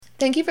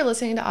Thank you for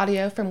listening to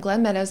audio from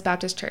Glen Meadows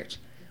Baptist Church.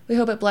 We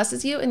hope it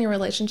blesses you in your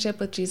relationship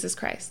with Jesus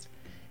Christ.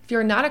 If you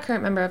are not a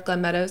current member of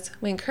Glen Meadows,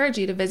 we encourage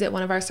you to visit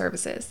one of our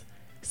services,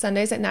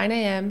 Sundays at 9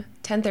 a.m.,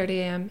 10:30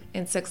 a.m.,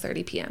 and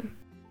 6:30 p.m.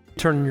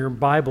 Turn your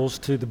Bibles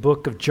to the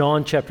book of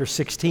John chapter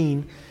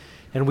 16,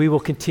 and we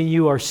will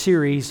continue our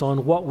series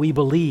on what we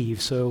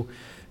believe. So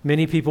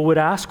many people would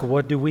ask,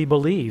 what do we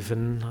believe?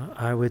 And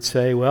I would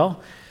say,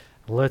 well,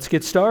 let's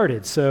get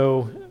started.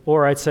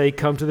 Or I'd say,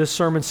 come to this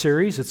sermon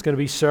series. It's going to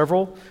be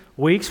several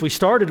weeks. We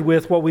started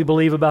with what we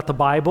believe about the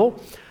Bible,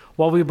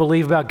 what we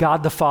believe about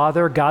God the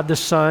Father, God the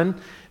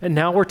Son, and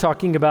now we're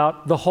talking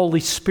about the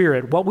Holy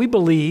Spirit, what we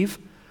believe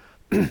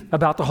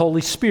about the Holy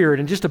Spirit.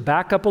 And just to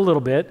back up a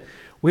little bit,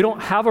 we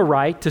don't have a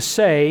right to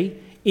say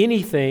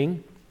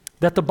anything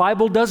that the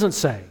Bible doesn't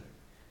say.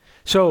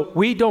 So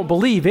we don't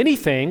believe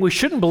anything, we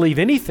shouldn't believe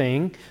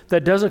anything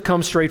that doesn't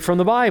come straight from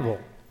the Bible.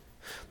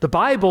 The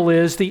Bible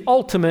is the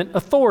ultimate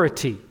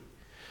authority.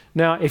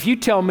 Now, if you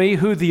tell me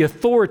who the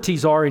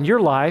authorities are in your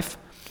life,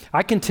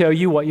 I can tell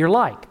you what you're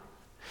like.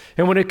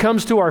 And when it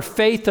comes to our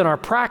faith and our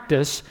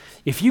practice,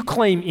 if you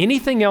claim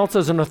anything else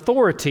as an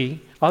authority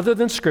other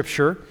than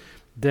Scripture,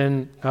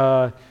 then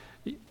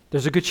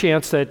there's a good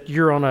chance that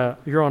you're on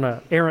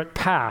a errant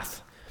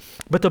path.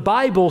 But the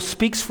Bible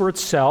speaks for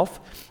itself,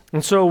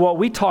 and so what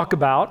we talk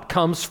about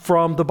comes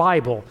from the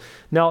Bible.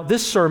 Now,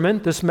 this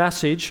sermon, this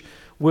message,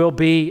 will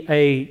be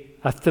a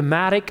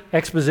thematic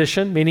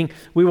exposition, meaning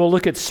we will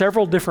look at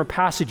several different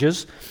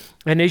passages.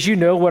 And as you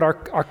know, what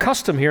our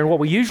custom here and what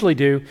we usually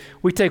do,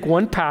 we take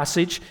one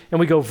passage and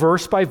we go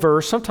verse by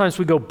verse. Sometimes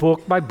we go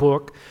book by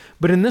book.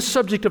 But in this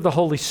subject of the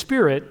Holy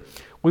Spirit,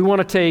 we want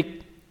to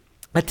take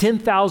a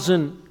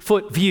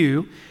 10,000-foot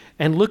view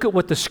and look at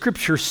what the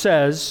Scripture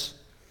says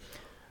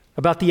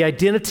about the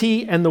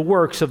identity and the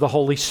works of the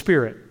Holy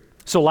Spirit.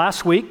 So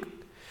last week,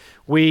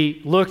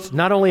 we looked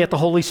not only at the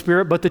Holy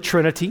Spirit, but the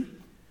Trinity,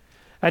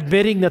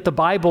 admitting that the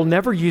Bible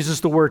never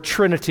uses the word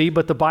Trinity,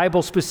 but the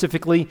Bible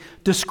specifically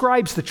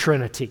describes the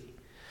Trinity.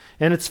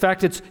 And in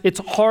fact, it's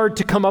hard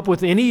to come up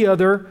with any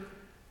other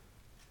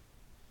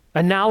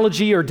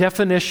analogy or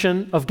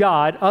definition of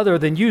God other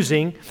than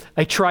using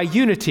a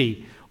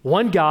triunity,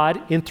 one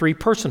God in three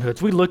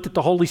personhoods. We looked at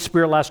the Holy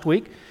Spirit last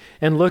week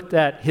and looked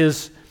at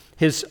his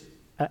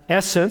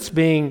essence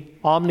being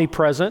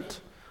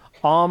omnipresent,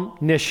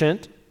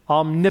 omniscient,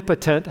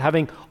 omnipotent,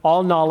 having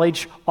all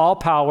knowledge, all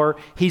power.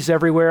 He's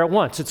everywhere at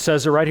once. It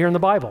says it right here in the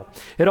Bible.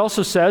 It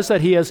also says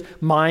that he has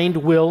mind,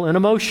 will, and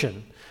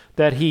emotion,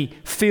 that he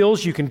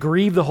feels. You can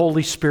grieve the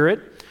Holy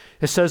Spirit.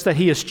 It says that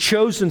he has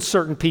chosen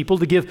certain people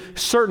to give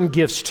certain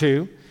gifts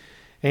to,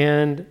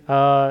 and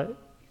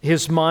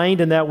his mind,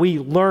 and that we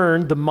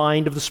learn the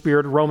mind of the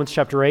Spirit, Romans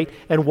chapter 8,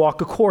 and walk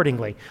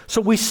accordingly.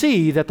 So we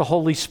see that the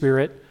Holy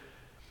Spirit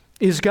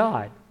is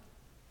God,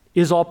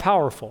 is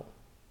all-powerful.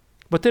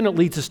 But then it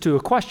leads us to a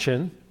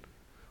question: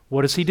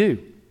 what does he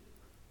do?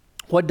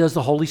 What does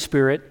the Holy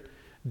Spirit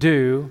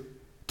do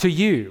to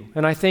you?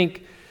 And I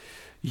think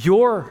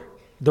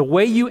the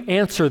way you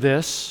answer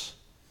this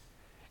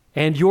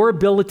and your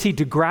ability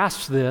to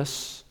grasp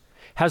this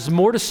has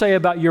more to say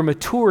about your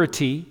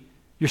maturity,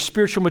 your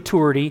spiritual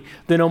maturity,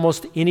 than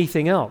almost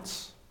anything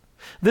else.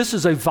 This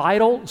is a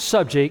vital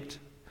subject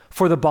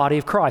for the body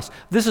of Christ.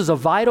 This is a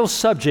vital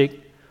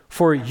subject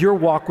for your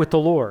walk with the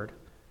Lord.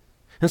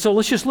 And so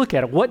let's just look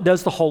at it. What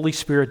does the Holy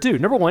Spirit do?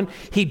 Number one,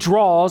 he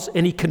draws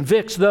and he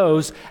convicts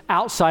those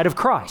outside of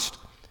Christ.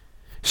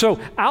 So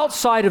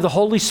outside of the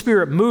Holy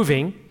Spirit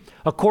moving,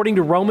 according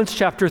to Romans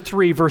chapter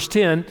 3, verse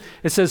 10,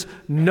 it says,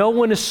 no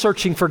one is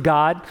searching for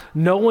God.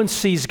 No one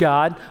sees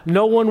God.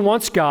 No one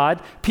wants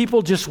God.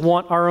 People just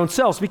want our own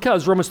selves,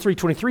 because Romans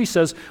 3:23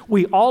 says,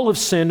 we all have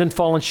sinned and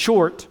fallen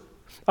short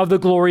of the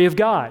glory of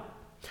God.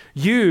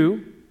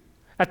 You,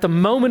 at the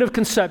moment of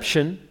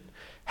conception,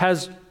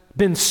 has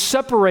been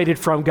separated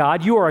from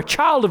God. You are a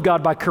child of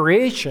God by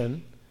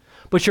creation,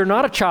 but you're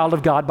not a child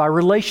of God by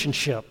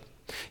relationship.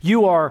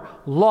 You are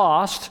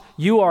lost,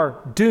 you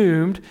are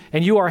doomed,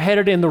 and you are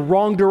headed in the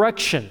wrong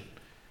direction.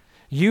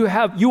 You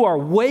are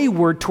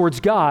wayward towards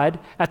God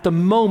at the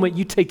moment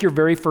you take your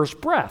very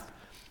first breath.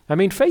 I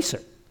mean, face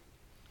it.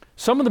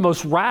 Some of the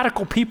most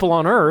radical people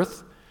on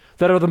earth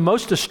that are the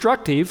most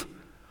destructive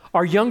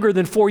are younger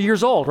than 4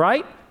 years old,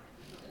 right?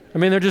 I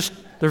mean,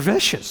 they're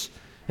vicious.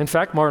 In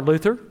fact, Martin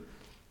Luther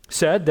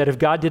said that if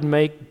God didn't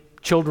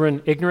make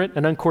children ignorant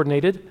and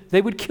uncoordinated,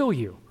 they would kill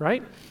you,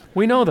 right?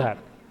 We know that.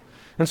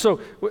 And so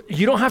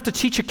you don't have to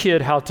teach a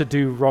kid how to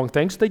do wrong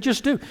things. They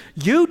just do.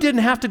 You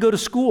didn't have to go to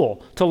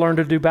school to learn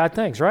to do bad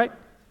things, right?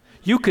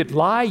 You could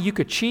lie, you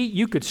could cheat,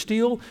 you could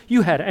steal,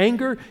 you had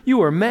anger, you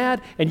were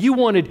mad, and you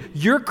wanted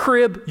your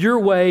crib your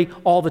way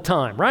all the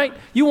time, right?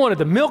 You wanted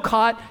the milk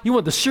hot, you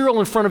wanted the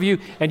cereal in front of you,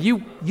 and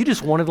you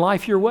just wanted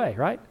life your way,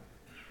 right?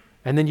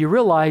 And then you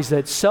realize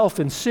that self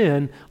and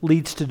sin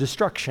leads to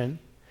destruction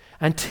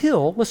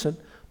until, listen,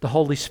 the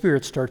Holy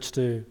Spirit starts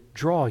to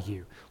draw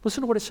you.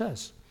 Listen to what it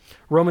says.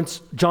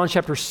 John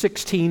chapter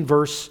 16,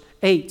 verse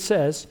 8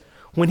 says,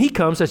 When he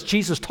comes, that's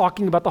Jesus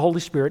talking about the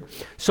Holy Spirit.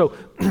 So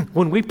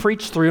when we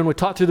preached through and we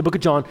taught through the book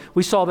of John,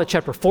 we saw that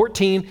chapter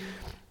 14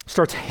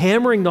 starts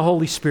hammering the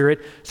Holy Spirit,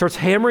 starts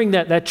hammering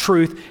that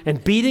truth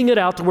and beating it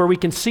out to where we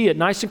can see it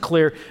nice and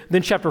clear.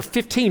 Then chapter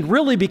 15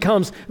 really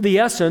becomes the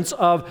essence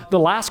of the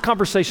last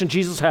conversation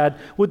Jesus had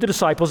with the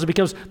disciples. It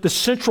becomes the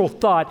central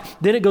thought.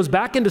 Then it goes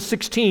back into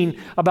 16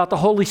 about the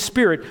Holy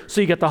Spirit. So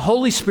you get the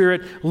Holy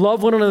Spirit,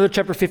 love one another,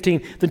 chapter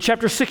 15. Then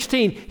chapter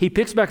 16, he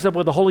picks back up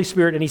with the Holy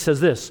Spirit and he says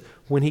this,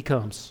 when he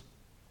comes,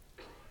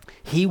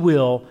 he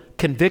will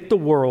convict the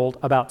world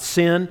about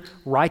sin,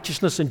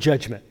 righteousness, and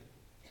judgment.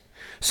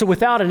 So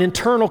without an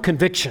internal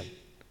conviction,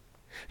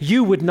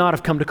 you would not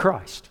have come to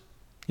Christ.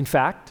 In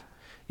fact,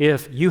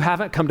 if you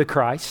haven't come to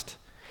Christ,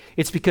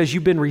 it's because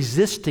you've been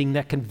resisting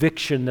that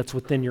conviction that's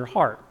within your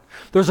heart.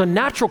 There's a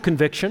natural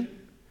conviction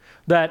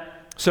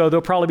so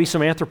there'll probably be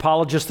some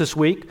anthropologists this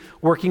week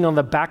working on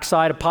the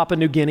backside of Papua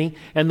New Guinea,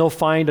 and they'll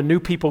find a new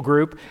people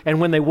group.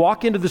 And when they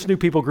walk into this new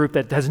people group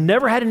that has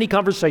never had any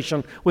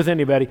conversation with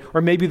anybody,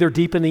 or maybe they're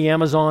deep in the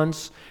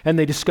Amazons and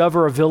they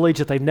discover a village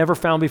that they've never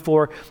found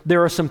before,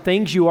 there are some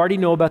things you already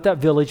know about that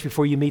village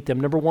before you meet them.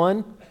 Number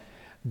one,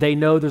 they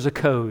know there's a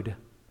code.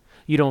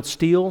 You don't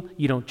steal,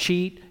 you don't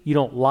cheat, you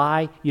don't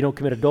lie, you don't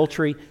commit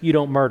adultery, you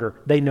don't murder.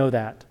 They know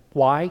that.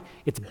 Why?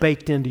 It's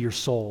baked into your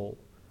soul.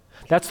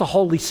 That's the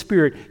Holy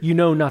Spirit. You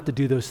know not to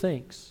do those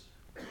things.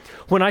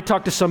 When I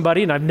talk to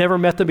somebody and I've never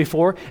met them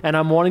before and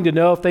I'm wanting to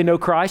know if they know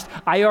Christ,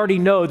 I already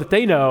know that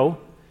they know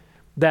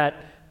that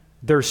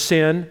there's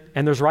sin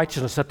and there's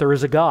righteousness, that there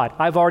is a God.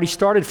 I've already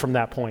started from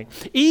that point.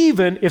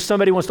 Even if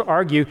somebody wants to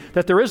argue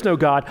that there is no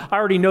God, I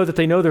already know that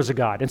they know there's a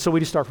God. And so we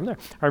just start from there.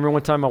 I remember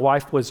one time my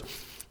wife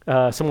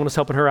someone was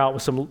helping her out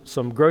with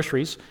some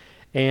groceries,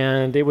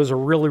 and it was a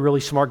really,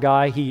 really smart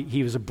guy.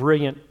 He was a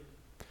brilliant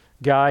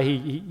guy.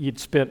 He'd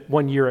spent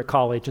 1 year at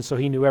college, and so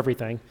he knew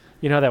everything.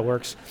 You know how that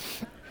works.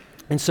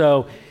 And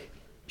so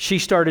she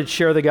started to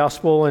share the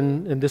gospel,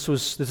 and this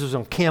was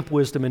on Camp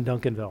Wisdom in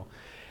Duncanville.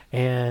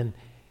 And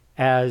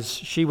as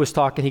she was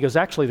talking, he goes,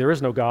 actually, there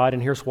is no God,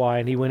 and here's why.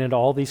 And he went into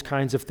all these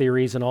kinds of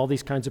theories and all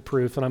these kinds of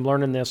proof, and I'm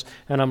learning this,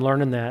 and I'm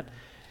learning that.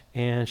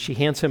 And she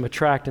hands him a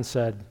tract and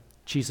said,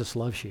 Jesus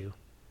loves you.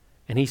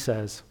 And he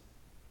says,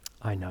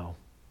 I know.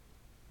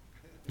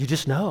 You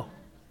just know.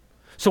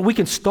 So we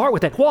can start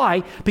with that.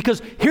 Why?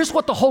 Because here's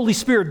what the Holy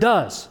Spirit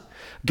does.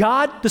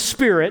 God, the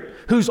Spirit,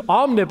 who's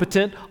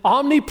omnipotent,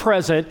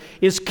 omnipresent,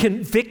 is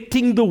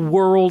convicting the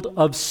world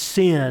of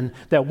sin,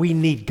 that we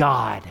need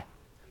God.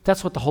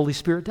 That's what the Holy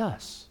Spirit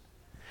does.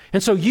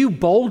 And so you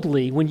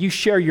boldly, when you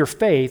share your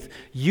faith,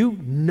 you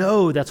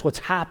know that's what's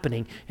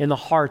happening in the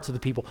hearts of the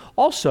people.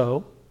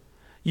 Also,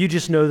 you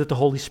just know that the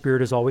Holy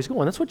Spirit is always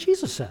going. That's what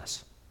Jesus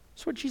says.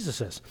 That's what Jesus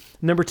says.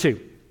 Number two,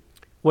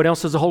 what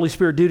else does the Holy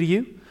Spirit do to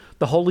you?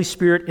 The Holy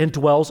Spirit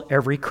indwells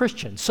every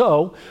Christian.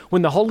 So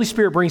when the Holy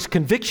Spirit brings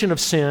conviction of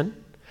sin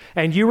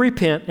and you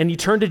repent and you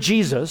turn to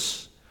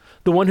Jesus,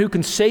 the one who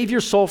can save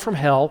your soul from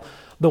hell,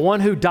 the one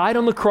who died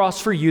on the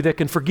cross for you, that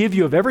can forgive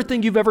you of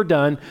everything you've ever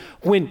done,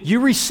 when you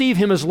receive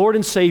him as Lord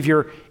and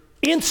Savior,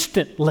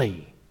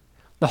 instantly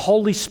the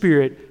Holy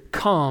Spirit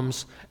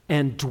comes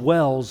and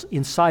dwells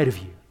inside of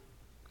you.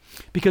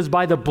 Because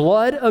by the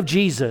blood of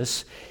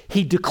Jesus,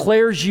 he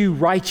declares you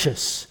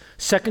righteous.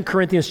 2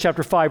 Corinthians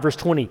chapter 5, verse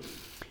 20.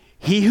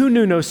 He who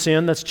knew no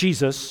sin, that's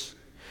Jesus,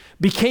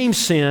 became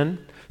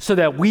sin so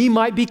that we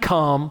might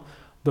become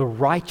the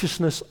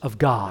righteousness of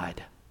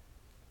God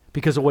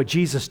because of what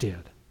Jesus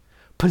did,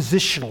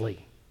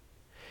 positionally.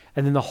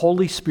 And then the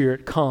Holy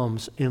Spirit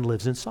comes and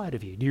lives inside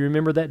of you. Do you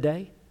remember that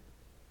day?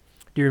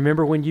 Do you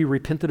remember when you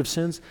repented of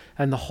sins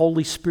and the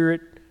Holy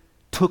Spirit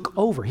took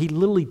over? He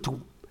literally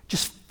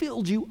just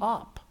filled you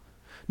up.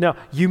 Now,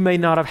 you may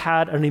not have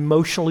had an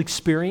emotional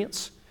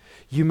experience.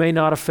 You may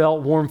not have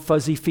felt warm,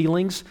 fuzzy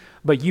feelings,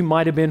 but you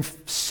might have been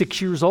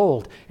 6 years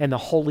old and the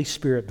Holy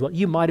Spirit dwelt.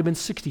 You might have been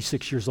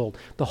 66 years old.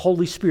 The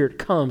Holy Spirit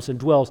comes and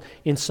dwells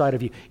inside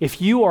of you.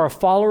 If you are a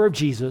follower of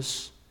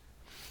Jesus,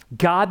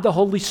 God the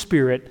Holy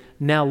Spirit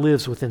now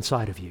lives within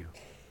inside of you,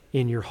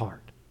 in your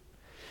heart.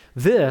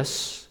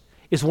 This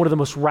is one of the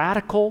most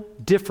radical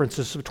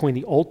differences between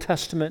the Old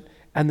Testament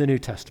and the New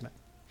Testament.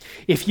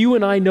 If you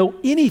and I know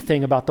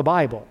anything about the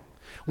Bible,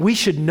 we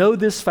should know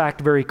this fact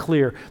very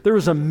clear. There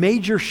is a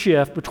major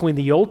shift between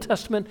the Old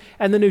Testament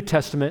and the New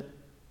Testament,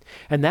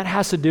 and that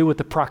has to do with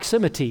the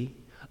proximity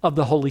of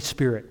the Holy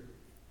Spirit.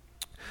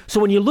 So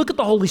when you look at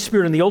the Holy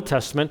Spirit in the Old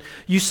Testament,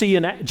 you see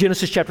in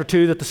Genesis chapter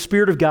 2 that the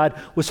Spirit of God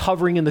was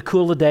hovering in the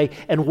cool of the day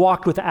and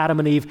walked with Adam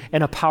and Eve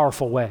in a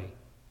powerful way.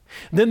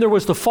 Then there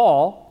was the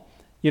fall.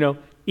 You know,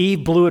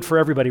 Eve blew it for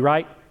everybody,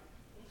 right?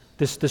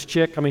 This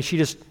chick, I mean, she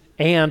just...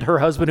 and her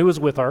husband who was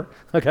with her,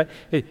 okay?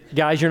 Hey,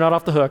 guys, you're not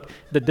off the hook.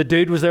 The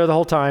dude was there the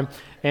whole time.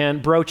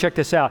 And bro, check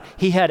this out.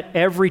 He had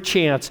every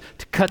chance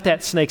to cut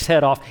that snake's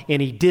head off,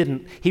 and he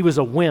didn't. He was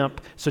a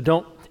wimp,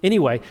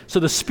 anyway. So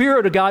the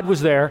Spirit of God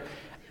was there.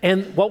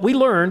 And what we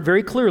learned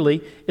very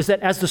clearly is that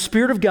as the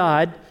Spirit of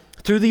God,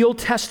 through the Old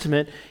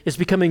Testament, is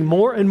becoming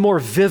more and more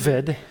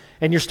vivid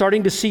and you're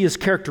starting to see his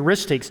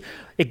characteristics.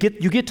 You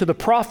get to the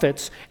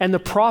prophets, and the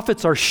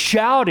prophets are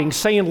shouting,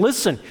 saying,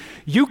 listen,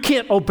 you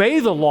can't obey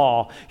the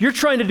law. You're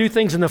trying to do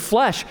things in the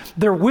flesh.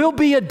 There will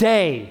be a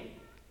day,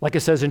 like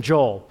it says in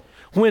Joel,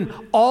 when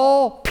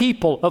all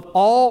people of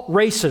all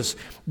races,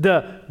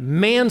 the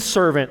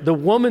manservant, the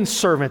woman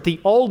servant,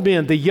 the old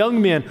men, the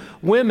young men,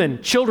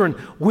 women, children,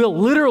 will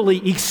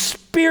literally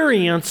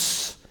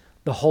experience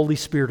the Holy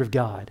Spirit of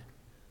God.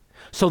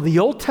 So the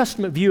Old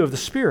Testament view of the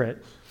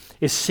Spirit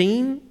is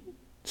seen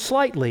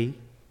slightly,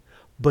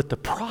 but the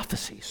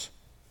prophecies,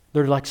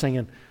 they're like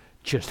saying,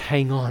 just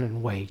hang on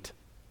and wait.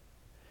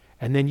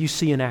 And then you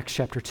see in Acts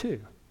chapter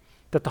 2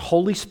 that the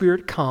Holy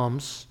Spirit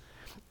comes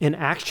in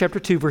Acts chapter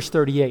 2, verse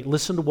 38.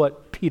 Listen to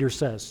what Peter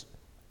says.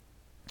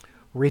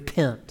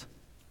 Repent.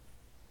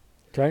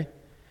 Okay?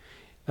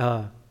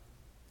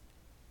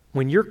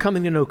 When you're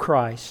coming to know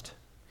Christ,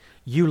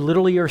 you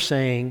literally are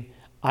saying,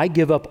 I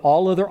give up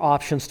all other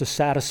options to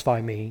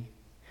satisfy me.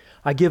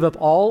 I give up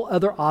all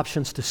other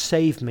options to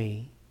save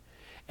me.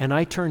 And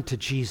I turn to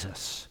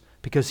Jesus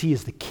because he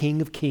is the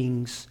King of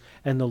Kings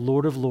and the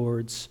Lord of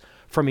Lords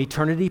from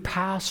eternity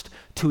past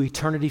to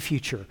eternity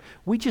future.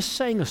 We just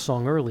sang a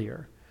song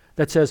earlier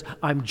that says,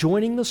 I'm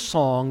joining the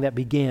song that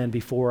began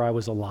before I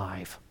was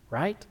alive,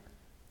 right?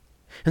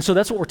 And so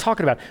that's what we're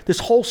talking about, this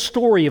whole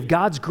story of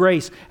God's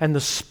grace and the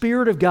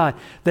Spirit of God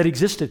that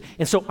existed.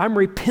 And so I'm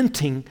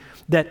repenting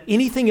that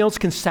anything else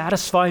can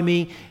satisfy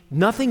me,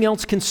 nothing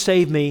else can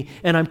save me,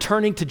 and I'm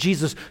turning to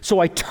Jesus. So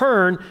I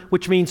turn,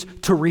 which means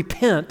to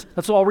repent.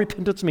 That's all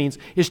repentance means,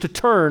 is to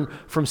turn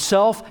from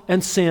self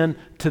and sin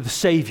to the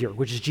Savior,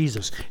 which is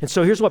Jesus. And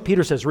so here's what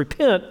Peter says.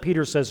 Repent,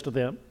 Peter says to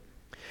them,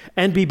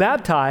 and be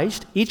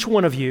baptized, each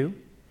one of you,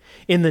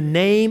 in the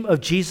name of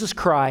Jesus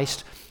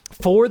Christ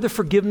for the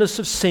forgiveness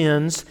of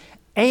sins,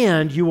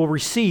 and you will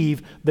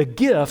receive the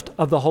gift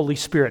of the Holy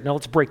Spirit. Now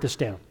let's break this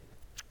down.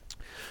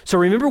 So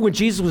remember when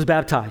Jesus was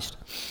baptized,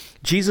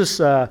 Jesus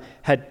John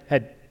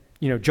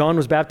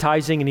was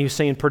baptizing and he was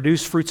saying,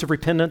 produce fruits of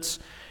repentance.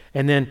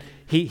 And then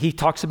he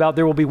talks about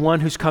there will be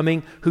one who's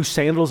coming whose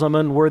sandals I'm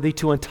unworthy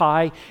to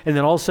untie. And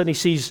then all of a sudden he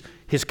sees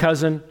his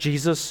cousin,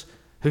 Jesus,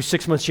 who's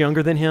 6 months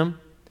younger than him,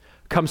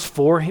 comes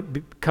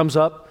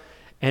up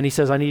and he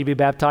says, I need to be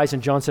baptized.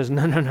 And John says,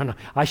 no,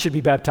 I should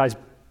be baptized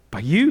by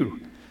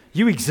you.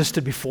 You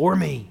existed before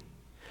me.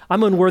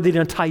 I'm unworthy to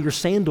untie your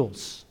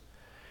sandals.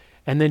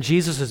 And then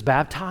Jesus is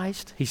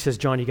baptized. He says,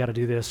 John, you got to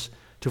do this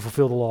to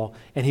fulfill the law.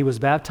 And he was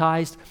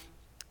baptized.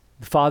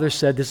 The Father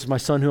said, this is my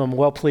Son whom I'm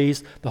well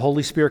pleased. The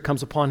Holy Spirit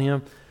comes upon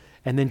him.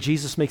 And then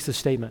Jesus makes this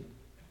statement.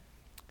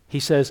 He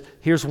says,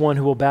 here's one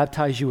who will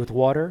baptize you with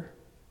water,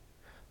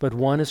 but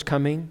one is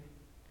coming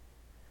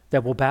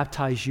that will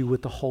baptize you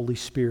with the Holy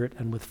Spirit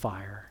and with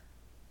fire.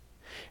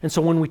 And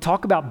so when we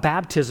talk about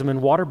baptism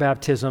and water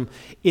baptism,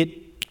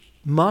 it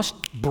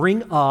must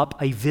bring up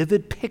a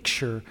vivid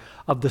picture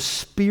of the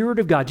Spirit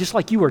of God. Just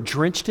like you are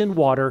drenched in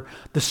water,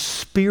 the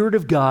Spirit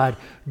of God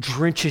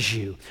drenches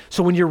you.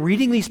 So when you're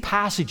reading these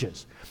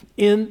passages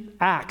in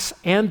Acts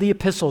and the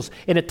epistles,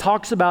 and it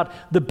talks about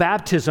the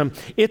baptism,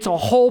 it's a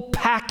whole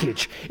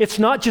package. It's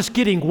not just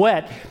getting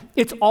wet.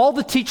 It's all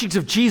the teachings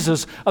of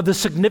Jesus of the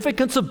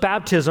significance of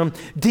baptism,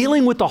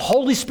 dealing with the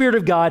Holy Spirit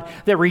of God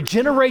that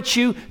regenerates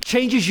you,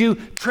 changes you,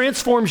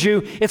 transforms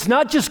you. It's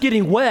not just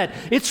getting wet,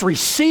 it's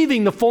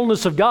receiving the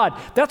fullness of God.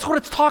 That's what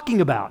it's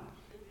talking about.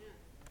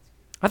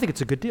 I think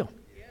it's a good deal.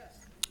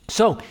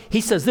 So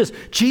he says this,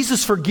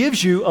 Jesus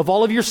forgives you of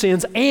all of your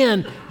sins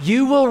and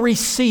you will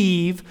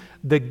receive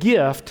the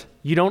gift.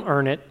 You don't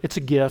earn it. It's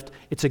a gift.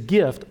 It's a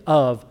gift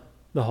of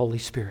the Holy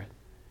Spirit.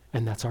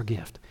 And that's our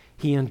gift.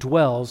 He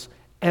indwells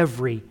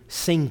every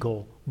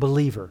single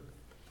believer.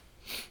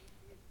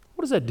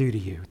 What does that do to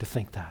you to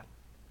think that?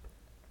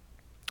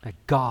 That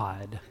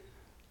God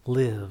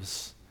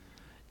lives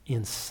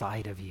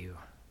inside of you.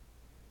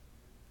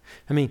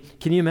 I mean,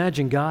 can you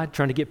imagine God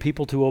trying to get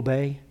people to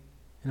obey?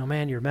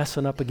 Man, you're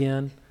messing up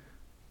again.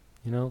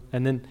 And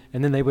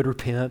then they would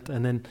repent,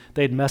 and then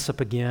they'd mess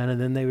up again, and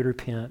then they would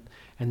repent.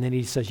 And then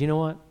he says, you know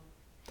what?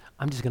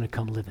 I'm just going to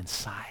come live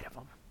inside of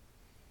them.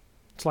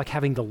 It's like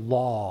having the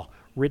law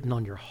written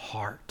on your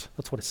heart.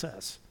 That's what it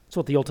says. That's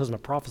what the Old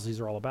Testament prophecies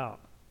are all about.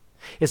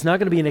 It's not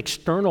going to be an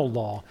external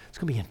law. It's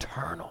going to be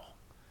internal.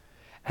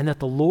 And that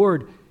the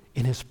Lord,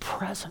 in his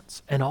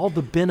presence and all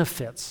the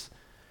benefits,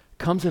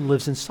 comes and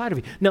lives inside of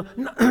you. Now,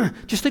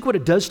 just think what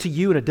it does to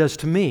you and it does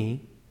to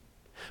me.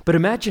 But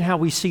imagine how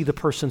we see the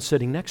person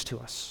sitting next to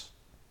us.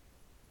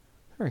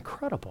 They're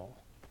incredible.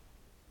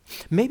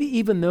 Maybe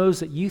even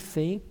those that you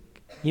think,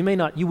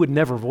 you would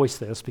never voice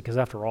this because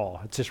after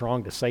all, it's just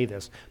wrong to say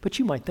this, but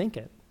you might think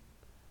it,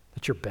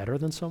 that you're better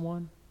than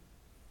someone.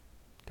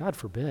 God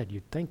forbid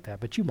you'd think that,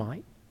 but you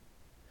might.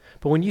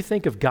 But when you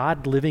think of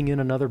God living in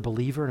another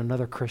believer and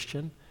another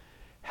Christian,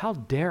 how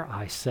dare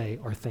I say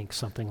or think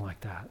something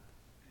like that?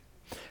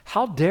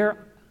 How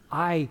dare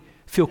I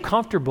feel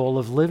comfortable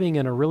of living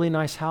in a really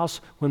nice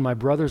house when my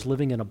brother's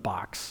living in a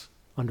box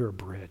under a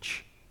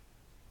bridge?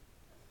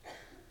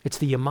 It's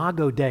the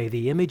Imago Dei,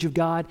 the image of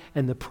God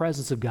and the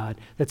presence of God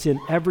that's in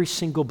every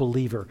single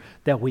believer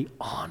that we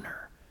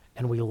honor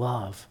and we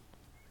love.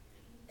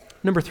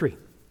 Number 3.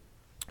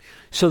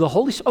 So the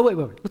Holy Spirit,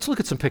 wait. Let's look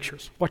at some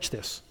pictures. Watch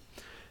this.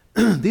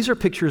 These are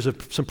pictures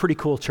of some pretty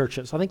cool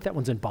churches. I think that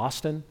one's in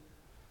Boston.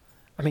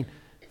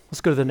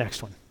 Let's go to the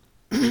next one.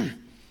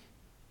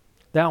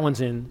 That one's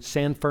in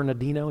San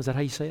Fernandino. Is that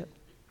how you say it?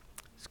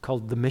 It's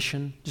called The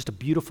Mission. Just a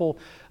beautiful,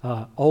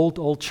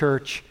 old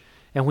church.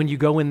 And when you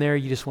go in there,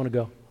 you just want to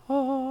go,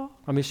 oh.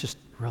 It's just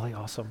really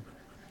awesome.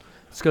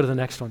 Let's go to the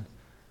next one.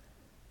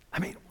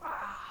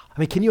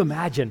 Wow. Can you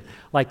imagine,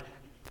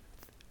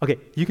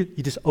 you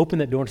just open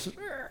that door and it's just,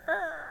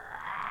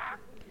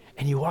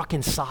 and you walk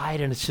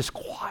inside and it's just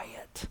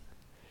quiet.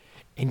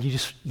 And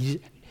you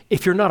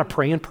if you're not a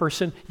praying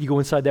person, you go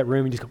inside that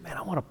room and you just go, man,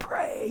 I want to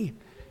pray.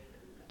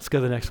 Let's go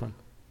to the next one.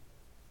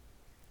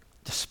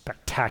 Just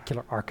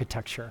spectacular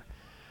architecture.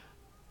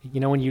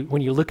 When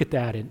you look at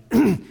that,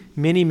 and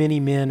many, many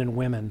men and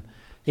women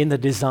in the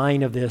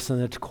design of this and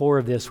the core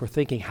of this were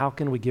thinking, how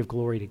can we give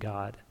glory to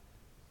God?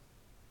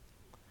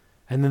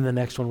 And then the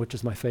next one, which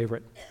is my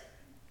favorite.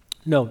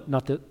 No,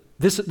 not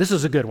this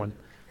is a good one,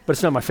 but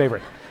it's not my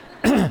favorite.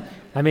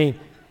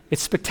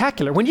 It's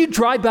spectacular. When you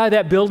drive by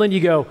that building, you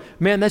go,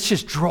 man, that's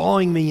just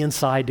drawing me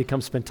inside to come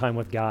spend time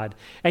with God.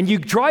 And you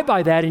drive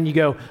by that and you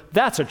go,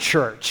 that's a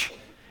church.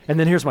 And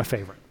then here's my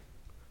favorite.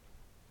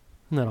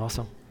 Isn't that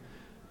awesome?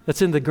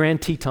 That's in the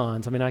Grand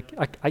Tetons.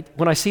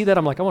 When I see that,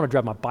 I'm like, I want to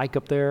drive my bike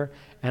up there,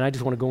 and I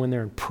just want to go in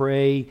there and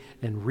pray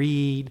and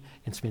read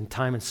and spend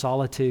time in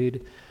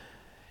solitude.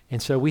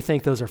 And so we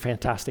think those are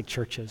fantastic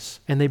churches.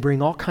 And they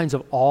bring all kinds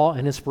of awe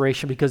and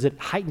inspiration because it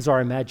heightens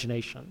our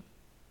imagination.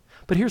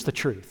 But here's the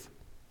truth.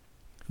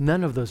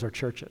 None of those are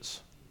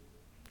churches,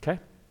 okay?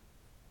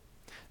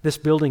 This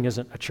building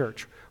isn't a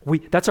church.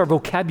 That's our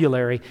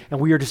vocabulary,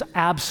 and we are just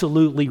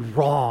absolutely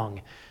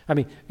wrong.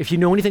 If you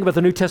know anything about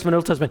the New Testament,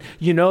 Old Testament,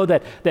 you know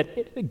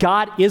that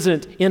God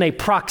isn't in a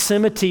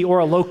proximity or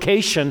a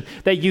location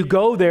that you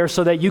go there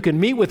so that you can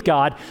meet with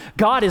God.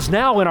 God is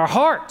now in our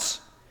hearts.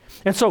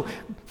 And so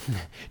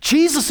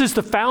Jesus is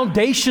the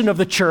foundation of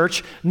the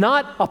church,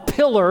 not a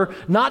pillar,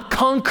 not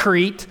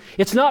concrete.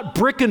 It's not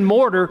brick and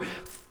mortar.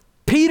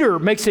 Peter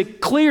makes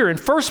it clear in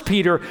 1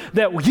 Peter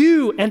that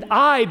you and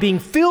I, being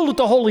filled with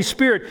the Holy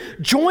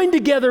Spirit, joined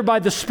together by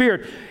the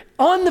Spirit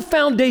on the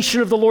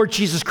foundation of the Lord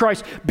Jesus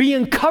Christ,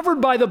 being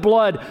covered by the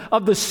blood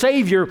of the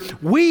Savior,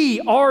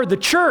 we are the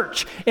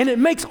church. And it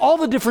makes all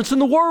the difference in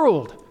the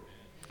world.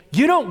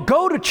 You don't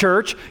go to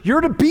church,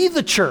 you're to be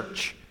the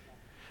church.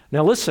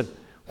 Now listen,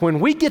 when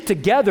we get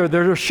together,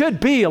 there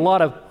should be a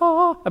lot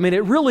of,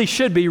 it really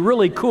should be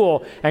really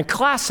cool and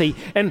classy.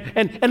 And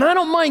I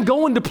don't mind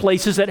going to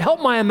places that help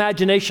my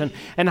imagination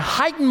and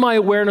heighten my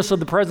awareness of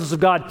the presence of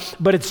God,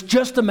 but it's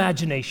just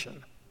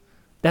imagination.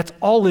 That's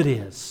all it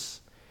is.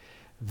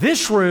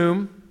 This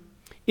room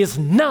is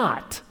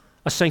not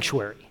a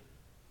sanctuary.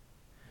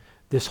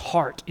 This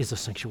heart is a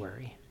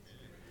sanctuary.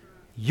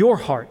 Your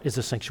heart is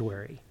a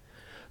sanctuary.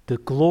 The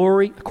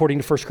glory,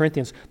 according to 1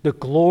 Corinthians, the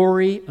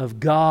glory of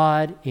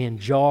God in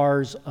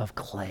jars of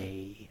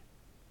clay.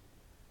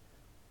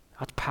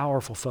 That's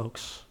powerful,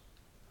 folks.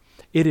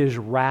 It is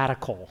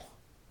radical.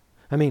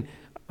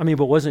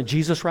 But wasn't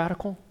Jesus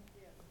radical?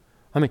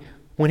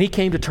 When he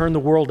came to turn the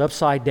world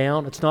upside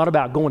down, it's not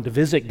about going to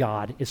visit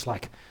God. It's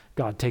like,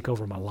 God, take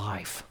over my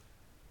life.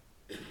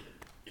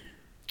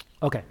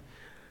 Okay.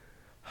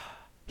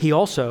 He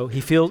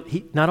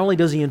not only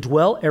does he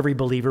indwell every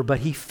believer, but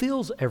he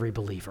fills every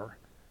believer.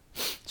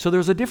 So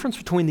there's a difference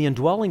between the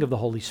indwelling of the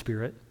Holy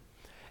Spirit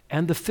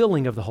and the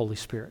filling of the Holy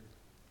Spirit.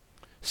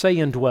 Say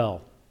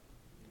indwell.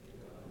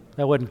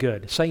 That wasn't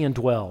good. Say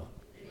indwell.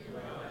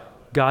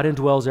 God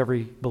indwells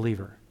every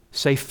believer.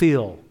 Say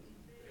fill.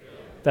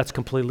 That's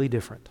completely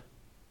different.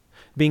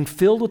 Being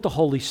filled with the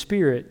Holy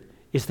Spirit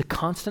is the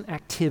constant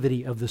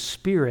activity of the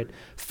Spirit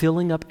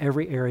filling up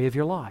every area of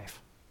your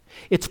life.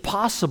 It's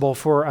possible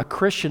for a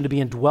Christian to be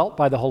indwelt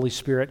by the Holy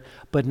Spirit,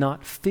 but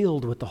not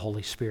filled with the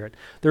Holy Spirit.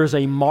 There is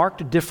a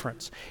marked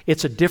difference.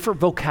 It's a different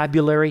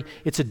vocabulary.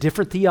 It's a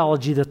different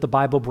theology that the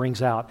Bible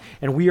brings out.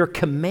 And we are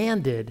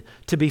commanded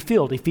to be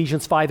filled.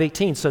 Ephesians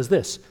 5:18 says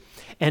this,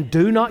 "And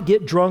do not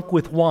get drunk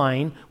with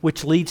wine,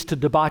 which leads to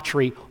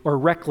debauchery or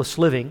reckless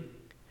living.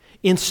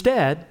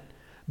 Instead,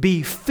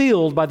 be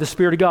filled by the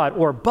Spirit of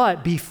God,"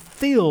 but be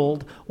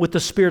filled with the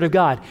Spirit of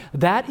God.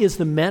 That is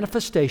the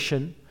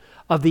manifestation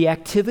of the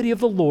activity of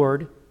the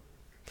Lord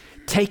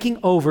taking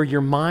over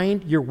your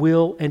mind, your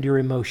will, and your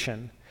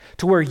emotion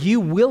to where you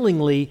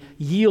willingly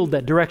yield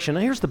that direction.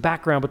 Now here's the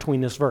background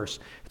between this verse.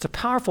 It's a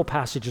powerful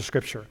passage of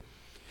Scripture.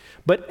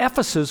 But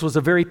Ephesus was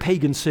a very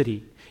pagan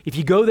city. If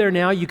you go there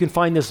now, you can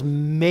find this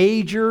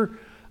major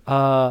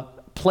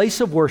place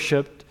of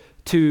worship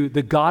to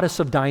the goddess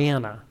of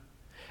Diana.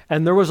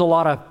 And there was a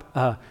lot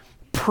of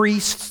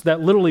priests that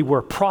literally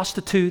were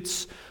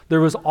prostitutes. There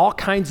was all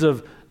kinds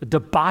of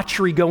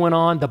debauchery going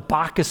on. The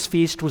Bacchus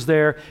feast was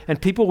there,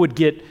 and people would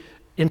get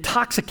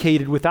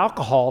intoxicated with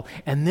alcohol,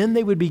 and then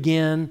they would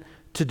begin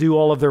to do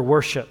all of their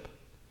worship.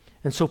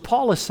 And so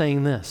Paul is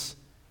saying this,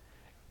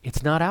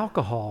 it's not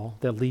alcohol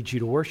that leads you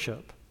to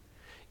worship.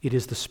 It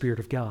is the Spirit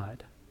of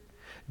God.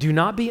 Do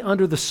not be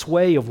under the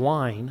sway of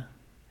wine,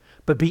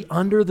 but be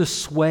under the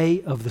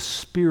sway of the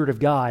Spirit of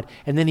God.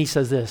 And then he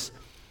says this,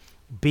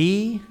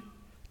 be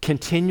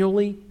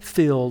continually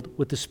filled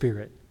with the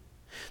Spirit.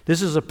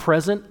 This is a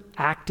present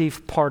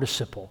active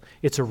participle.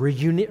 It's a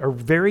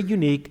very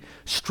unique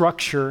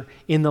structure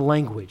in the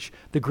language.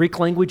 The Greek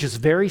language is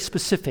very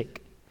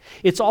specific.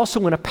 It's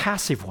also in a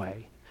passive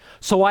way.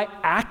 So I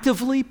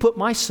actively put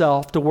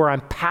myself to where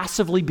I'm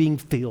passively being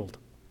filled.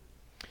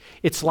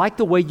 It's like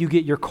the way you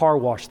get your car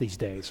washed these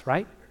days,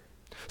 right?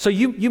 So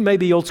you may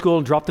be old school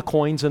and drop the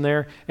coins in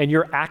there, and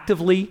you're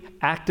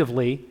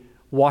actively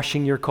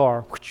washing your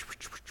car.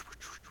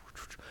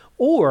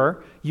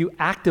 Or you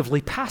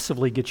actively,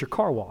 passively get your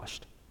car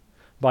washed.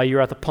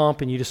 You're at the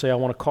pump and you just say, I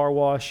want a car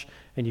wash,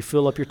 and you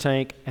fill up your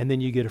tank, and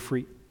then you get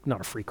not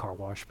a free car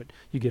wash, but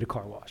you get a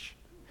car wash.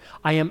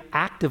 I am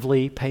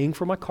actively paying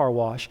for my car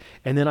wash,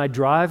 and then I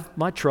drive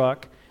my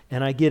truck,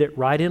 and I get it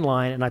right in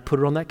line, and I put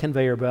it on that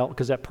conveyor belt,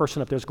 because that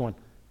person up there is going,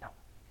 no.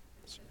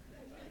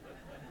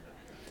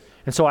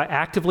 And so I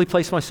actively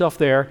place myself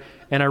there,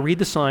 and I read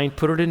the sign, I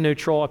put it in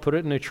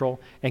neutral,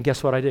 and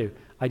guess what I do?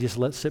 I just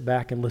sit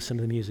back and listen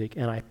to the music,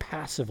 and I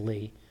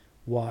passively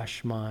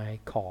wash my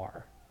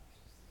car.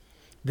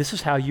 This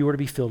is how you are to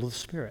be filled with the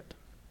Spirit.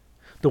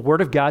 The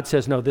Word of God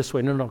says, no, this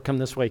way, no, come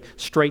this way,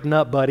 straighten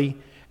up, buddy.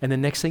 And the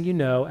next thing you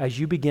know, as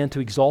you begin to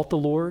exalt the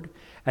Lord,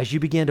 as you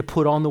begin to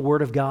put on the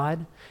Word of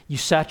God, you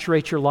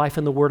saturate your life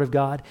in the Word of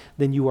God,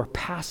 then you are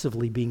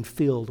passively being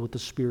filled with the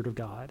Spirit of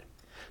God,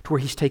 to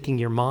where He's taking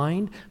your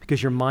mind,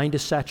 because your mind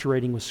is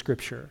saturating with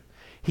Scripture.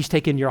 He's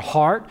taking your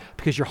heart,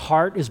 because your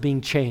heart is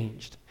being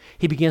changed.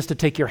 He begins to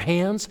take your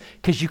hands,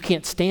 because you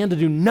can't stand to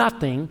do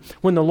nothing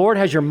when the Lord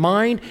has your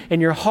mind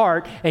and your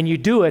heart, and you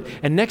do it,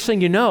 and next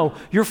thing you know,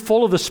 you're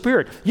full of the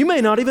Spirit. You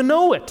may not even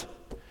know it.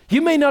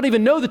 You may not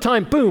even know the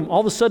time, boom, all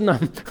of a sudden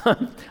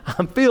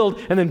I'm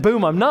filled, and then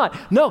boom, I'm not.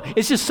 No,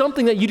 it's just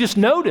something that you just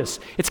notice.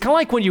 It's kind of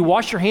like when you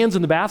wash your hands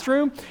in the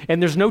bathroom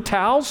and there's no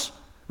towels,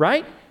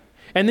 right?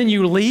 And then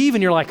you leave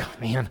and you're like, oh,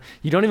 man,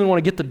 you don't even want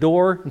to get the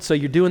door, and so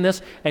you're doing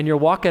this, and you're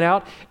walking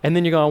out, and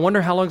then you're going, I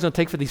wonder how long it's going to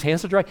take for these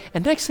hands to dry.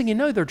 And next thing you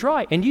know, they're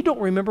dry, and you don't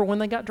remember when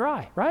they got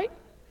dry, right?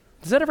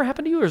 Does that ever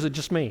happen to you, or is it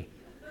just me?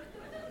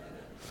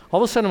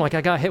 All of a sudden, I'm like,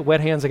 I got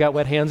wet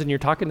hands, and you're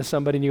talking to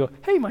somebody, and you go,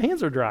 hey, my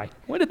hands are dry.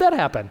 When did that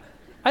happen?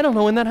 I don't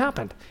know when that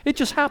happened. It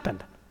just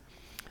happened.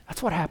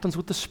 That's what happens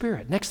with the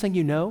Spirit. Next thing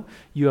you know,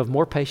 you have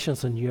more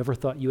patience than you ever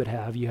thought you would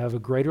have. You have a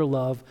greater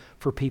love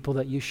for people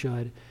that you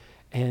should,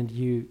 and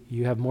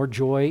you have more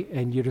joy,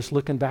 and you're just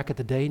looking back at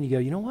the day, and you go,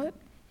 you know what?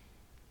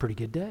 Pretty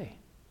good day.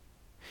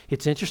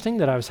 It's interesting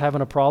that I was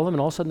having a problem,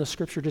 and all of a sudden the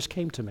Scripture just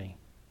came to me.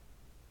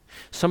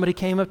 Somebody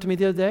came up to me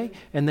the other day,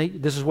 and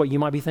this is what you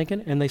might be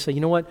thinking, and they say,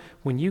 you know what,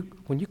 when you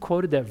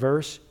quoted that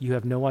verse, you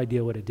have no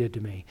idea what it did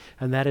to me.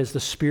 And that is the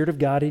Spirit of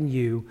God in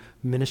you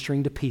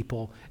ministering to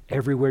people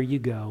everywhere you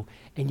go,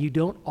 and you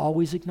don't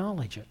always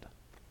acknowledge it.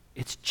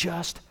 It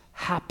just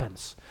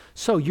happens.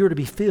 So you're to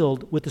be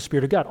filled with the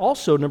Spirit of God.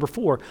 Also, number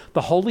 4,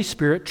 the Holy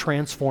Spirit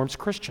transforms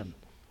Christians.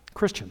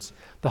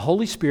 The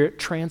Holy Spirit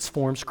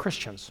transforms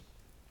Christians.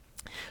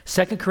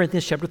 2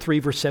 Corinthians chapter 3,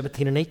 verse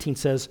 17 and 18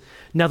 says,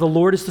 now the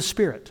Lord is the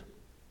Spirit,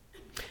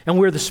 and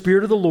where the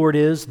Spirit of the Lord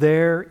is,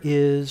 there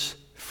is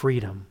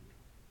freedom.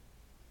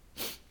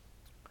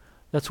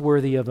 That's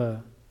worthy of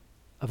a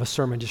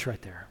sermon just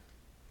right there.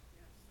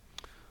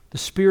 The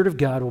Spirit of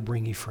God will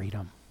bring you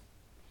freedom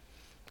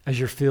as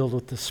you're filled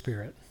with the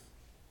Spirit.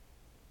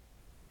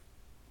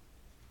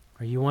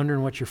 Are you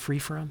wondering what you're free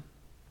from?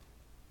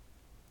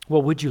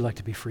 What would you like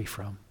to be free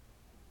from?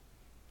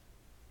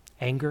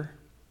 Anger?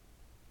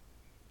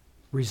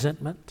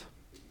 Resentment,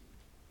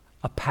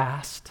 a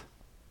past,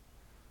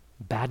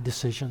 bad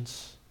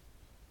decisions,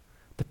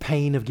 the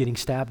pain of getting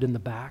stabbed in the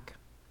back.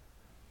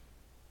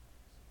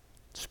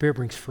 The Spirit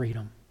brings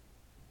freedom.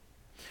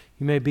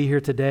 You may be here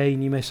today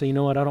and you may say, you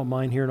know what, I don't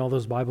mind hearing all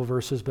those Bible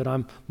verses, but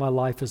my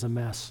life is a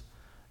mess.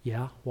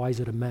 Yeah, why is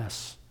it a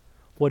mess?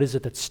 What is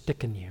it that's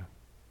sticking you?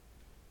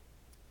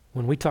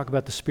 When we talk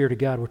about the Spirit of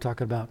God, we're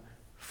talking about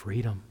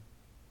freedom,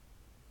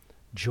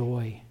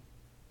 joy,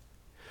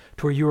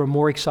 to where you are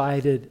more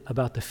excited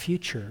about the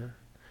future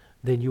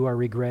than you are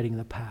regretting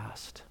the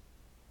past.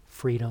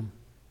 Freedom.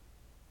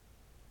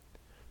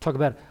 Talk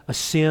about a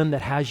sin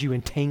that has you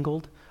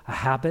entangled, a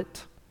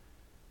habit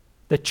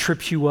that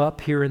trips you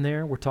up here and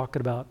there. We're talking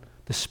about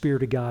the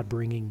Spirit of God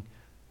bringing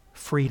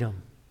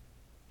freedom.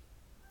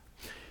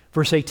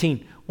 Verse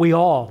 18, we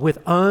all, with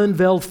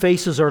unveiled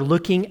faces, are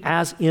looking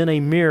as in a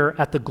mirror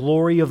at the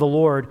glory of the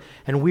Lord,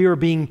 and we are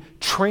being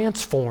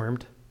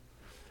transformed.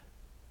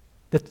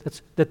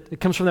 It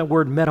comes from that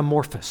word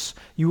metamorphosis.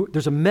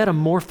 There's a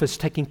metamorphosis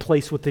taking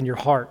place within your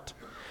heart.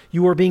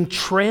 You are being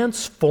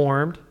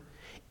transformed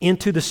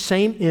into the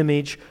same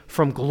image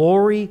from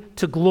glory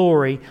to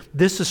glory.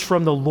 This is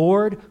from the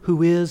Lord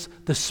who is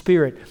the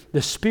Spirit.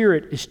 The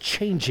Spirit is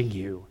changing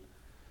you.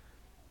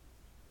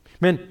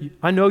 Man,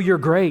 I know you're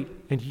great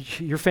and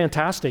you're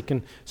fantastic,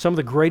 and some of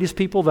the greatest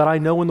people that I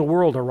know in the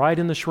world are right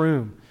in this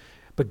room.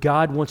 But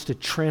God wants to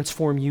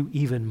transform you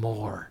even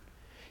more.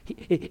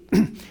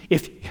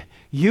 If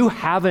you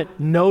haven't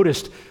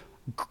noticed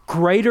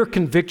greater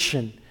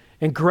conviction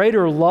and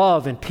greater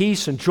love and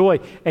peace and joy,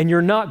 and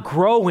you're not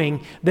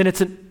growing, then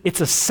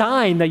it's a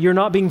sign that you're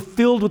not being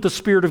filled with the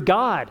Spirit of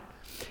God.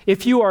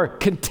 If you are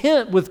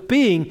content with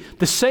being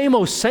the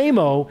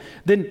same-o,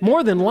 then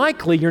more than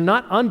likely you're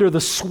not under the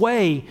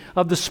sway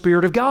of the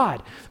Spirit of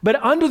God. But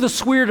under the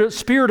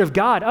Spirit of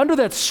God, under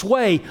that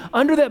sway,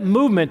 under that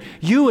movement,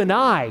 you and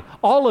I,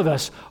 all of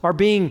us, are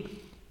being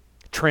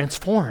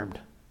transformed,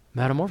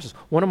 metamorphosis.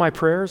 One of my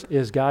prayers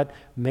is, God,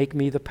 make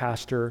me the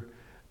pastor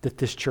that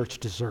this church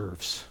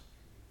deserves.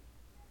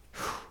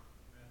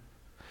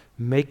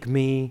 Make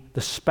me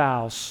the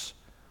spouse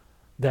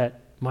that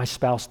my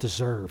spouse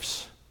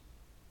deserves.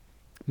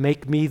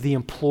 Make me the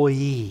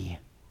employee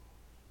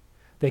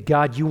that,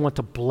 God, you want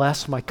to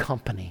bless my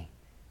company.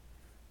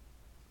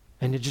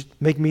 And just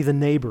make me the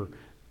neighbor,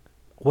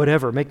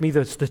 whatever. Make me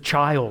the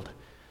child.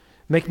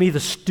 Make me the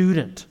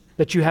student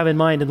that you have in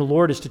mind. And the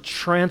Lord is to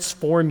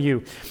transform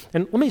you.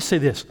 And let me say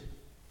this.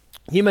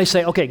 You may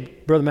say, okay,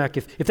 Brother Mac,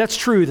 if that's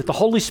true, that the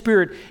Holy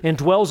Spirit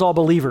indwells all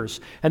believers,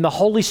 and the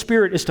Holy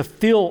Spirit is to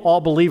fill all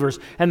believers,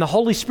 and the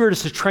Holy Spirit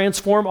is to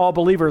transform all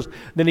believers,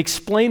 then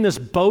explain this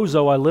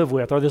bozo I live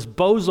with, or this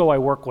bozo I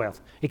work with.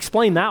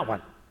 Explain that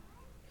one.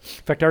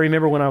 In fact, I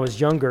remember when I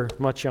was younger,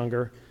 much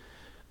younger,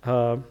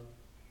 if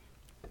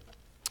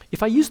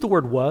I use the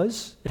word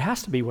was, it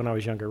has to be when I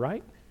was younger,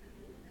 right?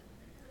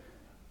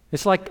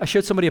 It's like I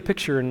showed somebody a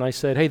picture and I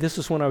said, hey, this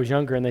is when I was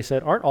younger, and they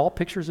said, aren't all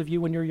pictures of you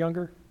when you're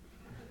younger?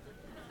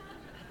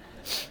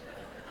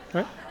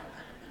 Right?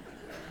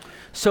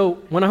 So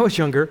when I was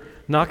younger,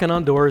 knocking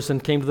on doors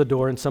and came to the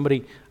door, and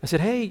I said,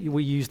 hey,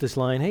 we used this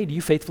line, hey, do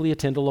you faithfully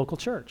attend a local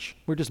church?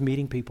 We're just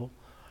meeting people.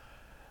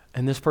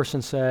 And this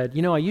person said,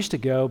 I used to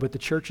go, but the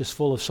church is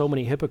full of so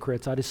many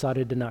hypocrites, I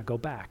decided to not go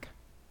back.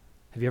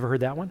 Have you ever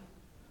heard that one?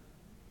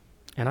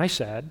 And I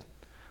said,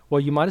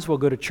 well, you might as well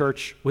go to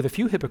church with a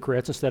few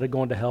hypocrites instead of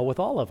going to hell with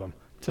all of them.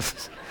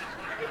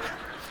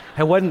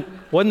 It wasn't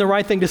the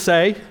right thing to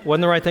say.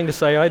 Wasn't the right thing to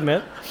say, I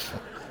admit.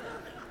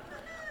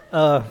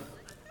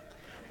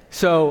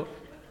 So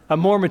a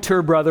more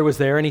mature brother was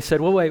there, and he said,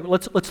 well, wait,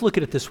 let's look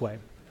at it this way.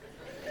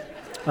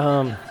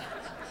 I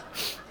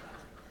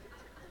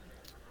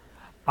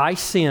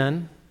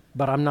sin,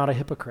 but I'm not a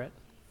hypocrite.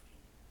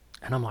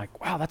 And I'm like,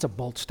 wow, that's a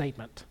bold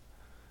statement.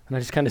 And I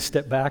just kind of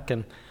stepped back,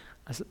 and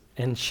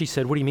she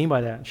said, what do you mean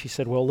by that? And she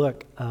said, well,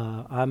 look,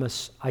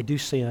 I do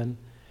sin,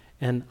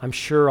 and I'm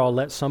sure I'll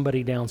let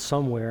somebody down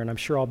somewhere, and I'm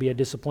sure I'll be a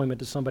disappointment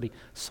to somebody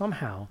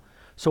somehow.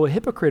 So a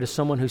hypocrite is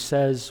someone who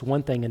says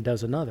one thing and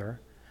does another.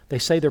 They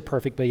say they're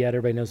perfect, but yet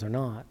everybody knows they're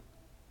not.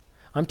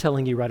 I'm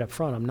telling you right up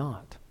front, I'm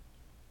not.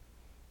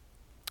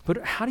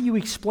 But how do you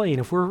explain,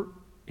 if we're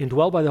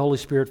indwelled by the Holy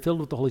Spirit,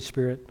 filled with the Holy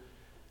Spirit,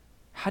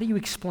 how do you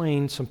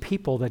explain some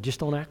people that just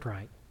don't act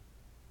right?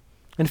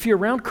 And if you're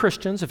around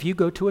Christians, if you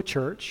go to a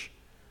church,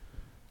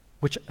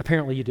 which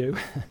apparently you do,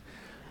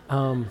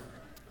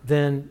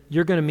 then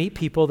you're going to meet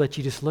people that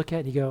you just look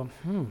at and you go,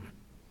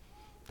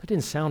 that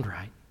didn't sound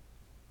right.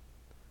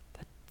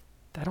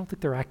 I don't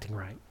think they're acting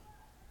right.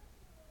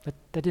 That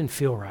didn't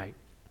feel right.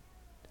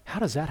 How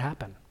does that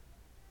happen?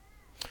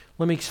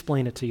 Let me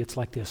explain it to you. It's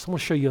like this. I'm going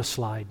to show you a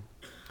slide.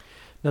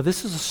 Now,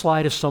 this is a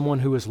slide of someone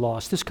who is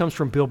lost. This comes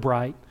from Bill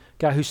Bright,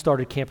 guy who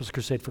started Campus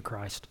Crusade for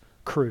Christ,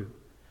 Cru.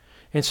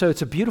 And so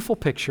it's a beautiful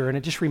picture, and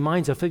it just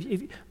reminds us,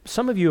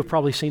 some of you have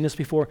probably seen this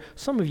before,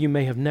 some of you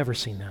may have never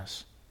seen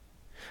this.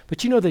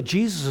 But you know that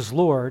Jesus is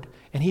Lord,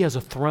 and he has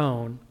a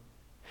throne,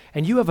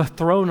 and you have a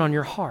throne on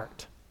your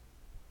heart.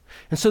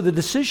 And so the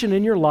decision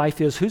in your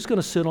life is, who's going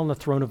to sit on the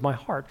throne of my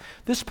heart?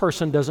 This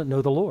person doesn't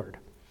know the Lord.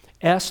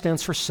 S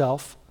stands for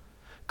self.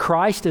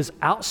 Christ is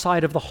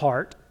outside of the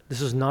heart.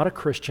 This is not a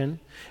Christian.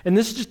 And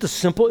this is just a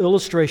simple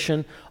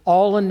illustration.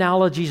 All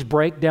analogies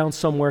break down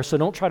somewhere, so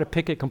don't try to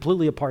pick it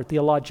completely apart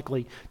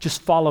theologically.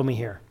 Just follow me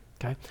here,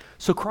 okay?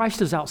 So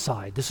Christ is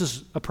outside. This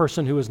is a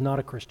person who is not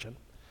a Christian.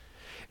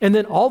 And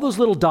then all those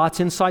little dots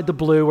inside the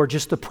blue are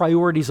just the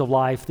priorities of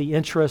life, the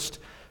interest,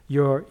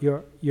 your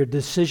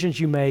decisions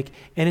you make,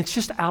 and it's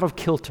just out of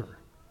kilter.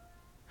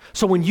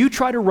 So when you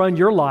try to run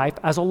your life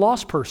as a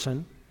lost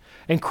person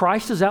and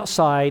Christ is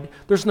outside,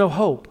 there's no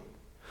hope.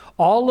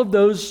 All of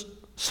those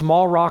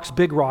small rocks,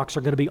 big rocks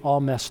are going to be all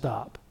messed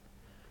up.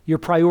 Your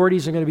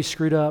priorities are going to be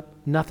screwed up.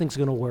 Nothing's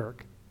going to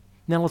work.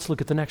 Now let's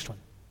look at the next one.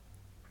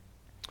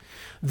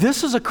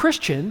 This is a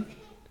Christian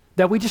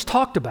that we just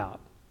talked about,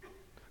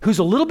 who's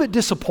a little bit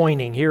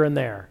disappointing here and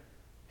there.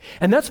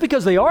 And that's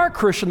because they are a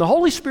Christian, the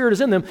Holy Spirit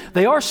is in them,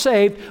 they are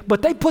saved,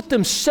 but they put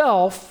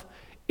themselves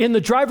in the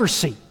driver's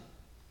seat.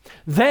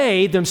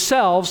 They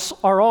themselves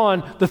are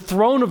on the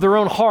throne of their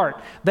own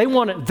heart. They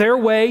want it their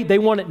way, they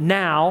want it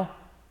now.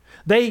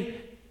 They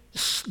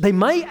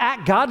may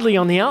act godly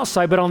on the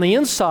outside, but on the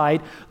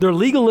inside, they're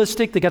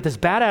legalistic, they got this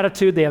bad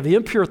attitude, they have the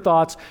impure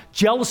thoughts,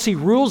 jealousy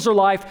rules their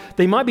life,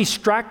 they might be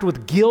strapped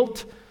with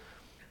guilt.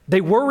 They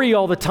worry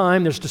all the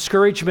time. There's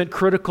discouragement,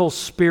 critical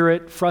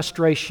spirit,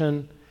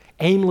 frustration,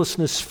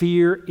 aimlessness,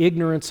 fear,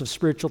 ignorance of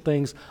spiritual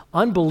things,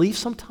 unbelief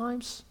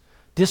sometimes,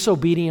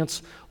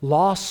 disobedience,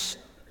 loss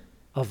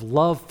of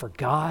love for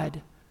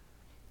God,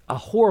 a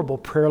horrible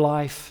prayer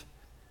life,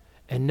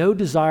 and no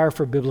desire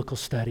for biblical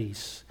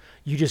studies.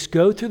 You just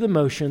go through the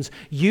motions.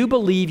 You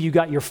believe you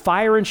got your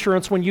fire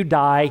insurance when you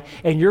die,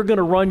 and you're going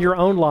to run your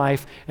own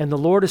life, and the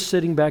Lord is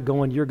sitting back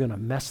going, you're going to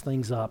mess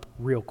things up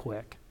real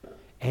quick.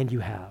 And you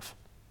have.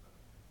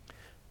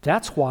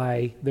 That's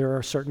why there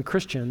are certain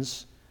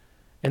Christians,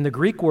 and the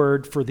Greek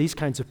word for these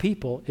kinds of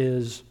people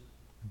is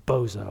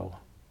bozo.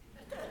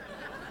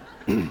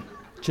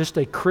 Just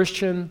a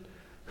Christian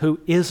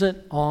who isn't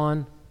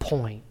on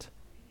point.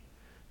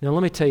 Now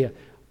let me tell you,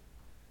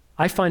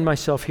 I find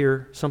myself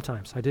here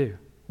sometimes. I do.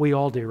 We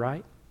all do,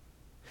 right?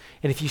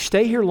 And if you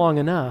stay here long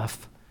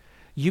enough,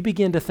 you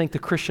begin to think the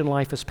Christian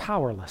life is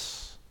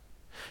powerless.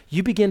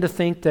 You begin to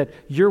think that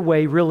your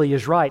way really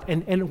is right.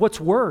 And what's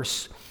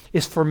worse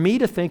is for me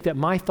to think that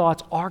my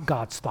thoughts are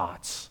God's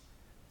thoughts.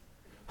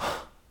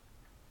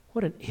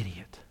 What an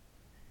idiot.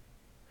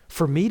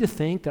 For me to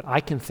think that I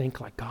can think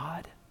like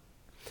God,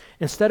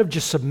 instead of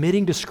just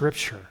submitting to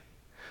Scripture,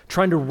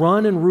 trying to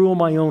run and rule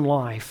my own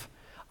life,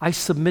 I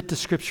submit to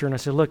Scripture and I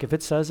say, look, if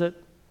it says it,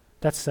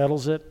 that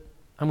settles it,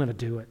 I'm going to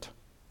do it.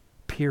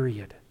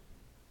 Period.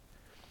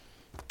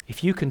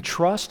 If you can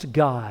trust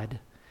God,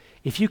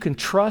 if you can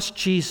trust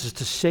Jesus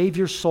to save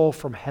your soul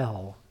from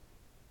hell,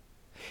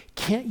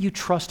 can't you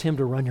trust Him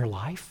to run your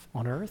life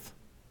on earth?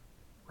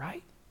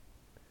 Right?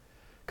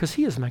 Because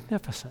He is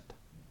magnificent.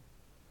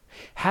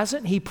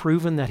 Hasn't He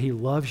proven that He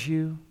loves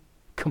you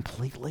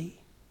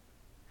completely?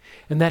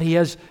 And that He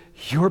has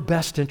your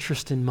best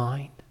interest in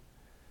mind?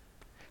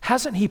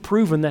 Hasn't He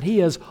proven that He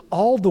has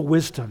all the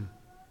wisdom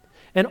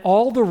and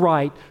all the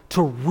right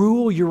to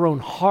rule your own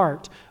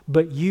heart,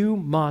 but you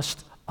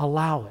must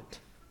allow it?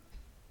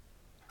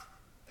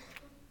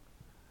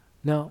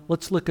 Now,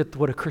 let's look at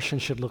what a Christian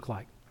should look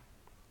like.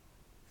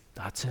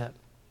 That's it.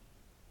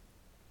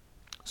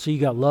 So you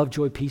got love,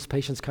 joy, peace,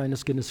 patience,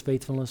 kindness, goodness,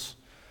 faithfulness,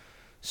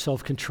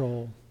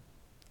 self-control.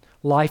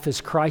 Life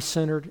is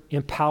Christ-centered,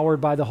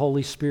 empowered by the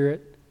Holy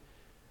Spirit.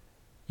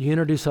 You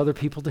introduce other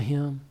people to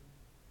Him.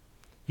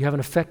 You have an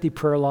effective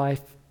prayer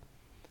life.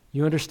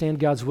 You understand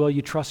God's will.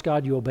 You trust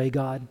God. You obey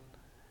God.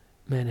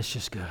 Man, it's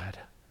just good.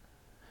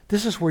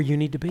 This is where you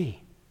need to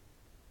be.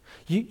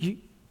 You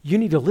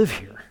need to live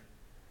here.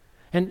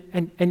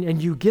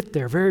 And you get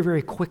there very,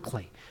 very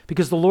quickly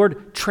because the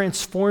Lord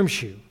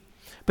transforms you.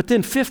 But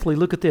then fifthly,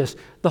 look at this.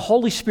 The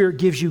Holy Spirit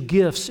gives you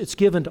gifts. It's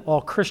given to all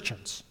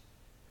Christians.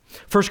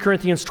 1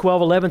 Corinthians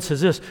 12:11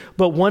 says this,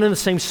 but one and the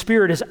same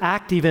Spirit is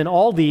active in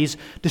all these,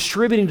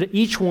 distributing to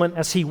each one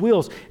as He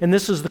wills. And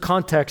this is the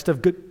context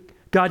of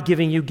God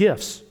giving you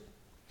gifts.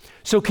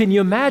 So can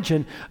you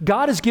imagine,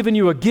 God has given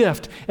you a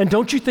gift, and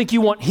don't you think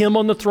you want Him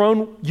on the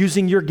throne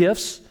using your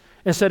gifts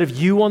instead of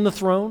you on the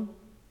throne?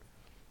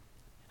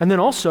 And then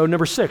also,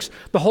 number 6,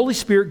 the Holy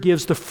Spirit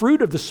gives the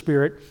fruit of the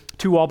Spirit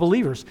to all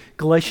believers.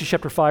 Galatians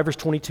chapter 5, verse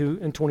 22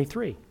 and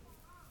 23.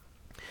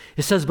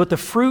 It says, but the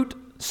fruit,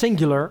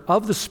 singular,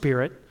 of the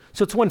Spirit,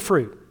 so it's one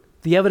fruit.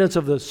 The evidence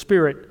of the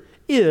Spirit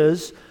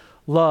is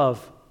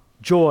love,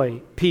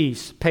 joy,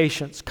 peace,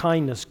 patience,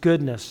 kindness,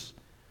 goodness,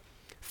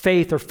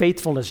 faith or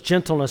faithfulness,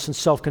 gentleness, and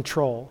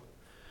self-control.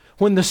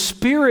 When the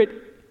Spirit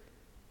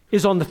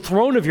is on the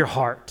throne of your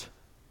heart,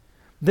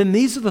 then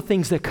these are the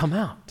things that come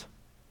out.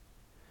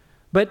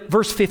 But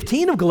verse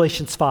 15 of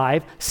Galatians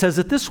 5 says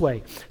it this way.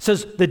 It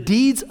says, the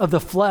deeds of the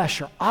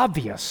flesh are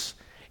obvious.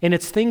 And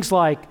it's things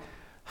like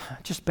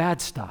just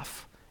bad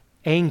stuff,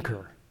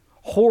 anger,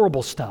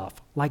 horrible stuff,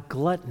 like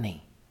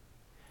gluttony,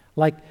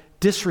 like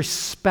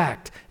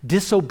disrespect,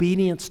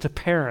 disobedience to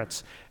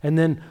parents, and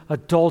then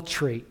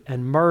adultery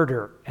and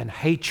murder and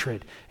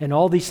hatred and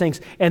all these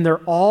things. And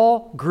they're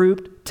all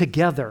grouped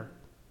together.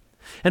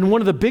 And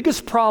one of the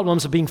biggest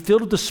problems of being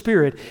filled with the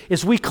Spirit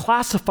is we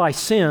classify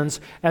sins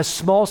as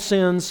small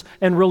sins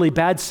and really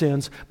bad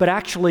sins, but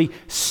actually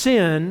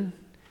sin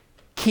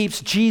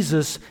keeps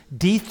Jesus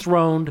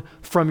dethroned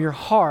from your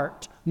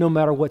heart no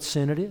matter what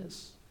sin it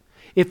is.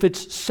 If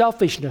it's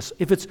selfishness,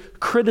 if it's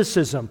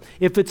criticism,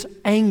 if it's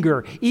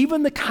anger,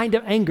 even the kind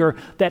of anger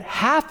that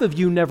half of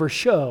you never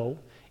show,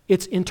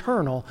 it's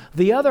internal.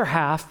 The other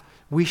half,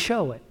 we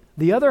show it.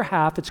 The other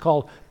half, it's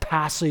called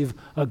passive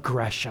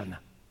aggression.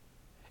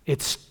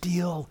 It's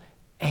still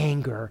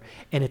anger,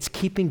 and it's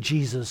keeping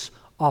Jesus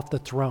off the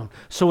throne.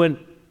 So in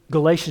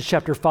Galatians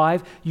chapter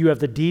 5, you have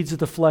the deeds of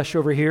the flesh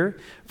over here.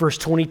 Verse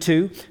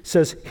 22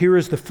 says, here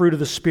is the fruit of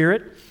the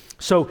Spirit.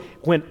 So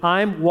when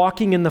I'm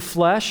walking in the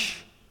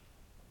flesh,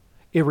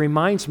 it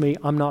reminds me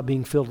I'm not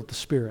being filled with the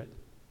Spirit.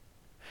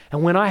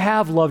 And when I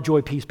have love,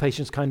 joy, peace,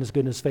 patience, kindness,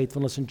 goodness,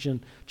 faithfulness,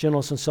 and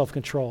gentleness, and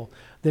self-control,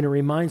 then it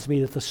reminds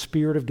me that the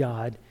Spirit of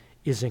God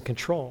is in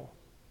control.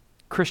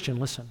 Christian,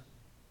 listen.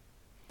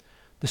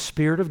 The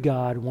Spirit of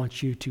God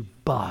wants you to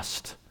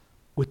bust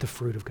with the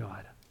fruit of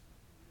God.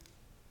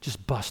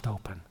 Just bust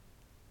open.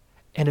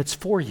 And it's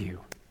for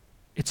you.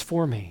 It's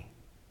for me.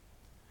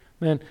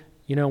 Man,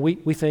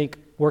 we think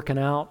working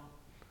out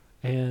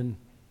and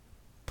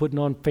putting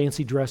on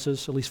fancy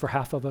dresses, at least for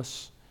half of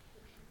us,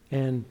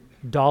 and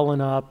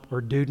dolling up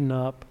or duding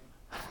up,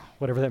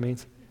 whatever that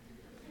means.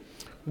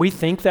 We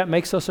think that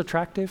makes us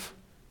attractive.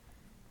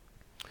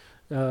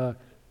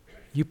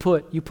 You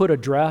put a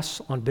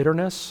dress on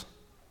bitterness,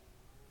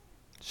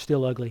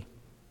 still ugly.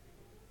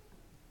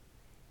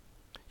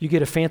 You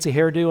get a fancy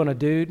hairdo on a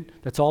dude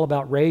that's all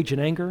about rage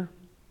and anger,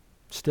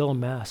 still a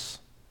mess.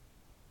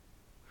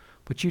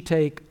 But you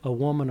take a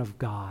woman of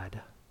God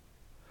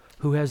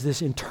who has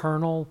this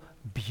internal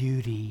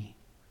beauty,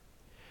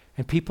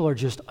 and people are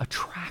just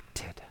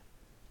attracted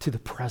to the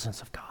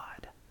presence of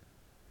God.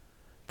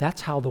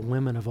 That's how the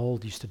women of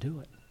old used to do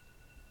it.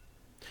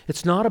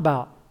 It's not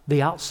about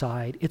the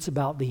outside, it's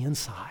about the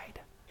inside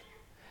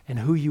and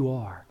who you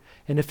are.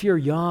 And if you're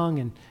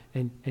young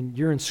and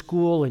you're in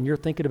school and you're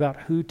thinking about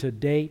who to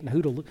date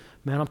and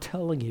man, I'm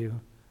telling you,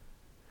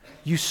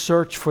 you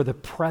search for the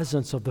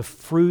presence of the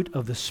fruit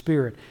of the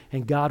Spirit,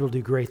 and God will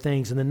do great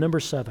things. And then number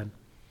 7,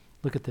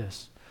 look at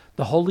this.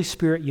 The Holy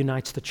Spirit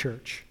unites the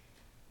church.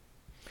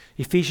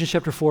 Ephesians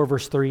chapter 4,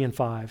 verse 3 and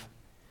 5.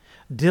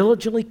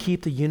 Diligently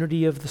keep the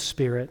unity of the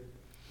Spirit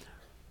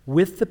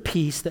with the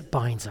peace that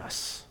binds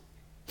us.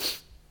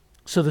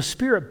 So the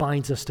Spirit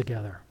binds us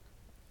together.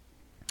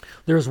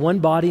 There is one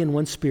body and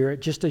one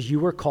Spirit, just as you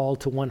were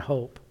called to one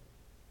hope.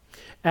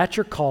 At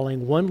your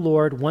calling, one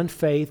Lord, one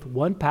faith,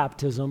 one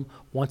baptism.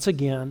 Once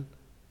again,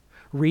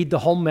 read the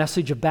whole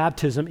message of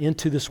baptism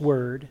into this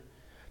word,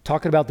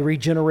 talking about the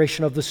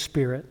regeneration of the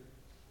Spirit.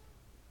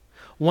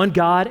 One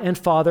God and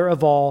Father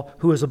of all,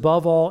 who is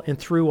above all and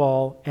through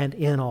all and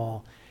in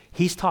all.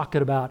 He's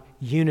talking about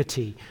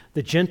unity.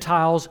 The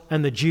Gentiles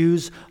and the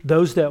Jews,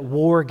 those that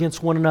war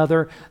against one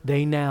another,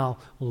 they now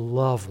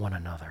love one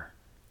another.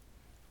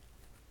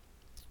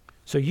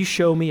 So you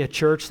show me a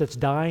church that's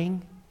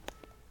dying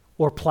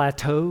or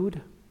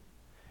plateaued,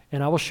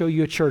 and I will show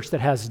you a church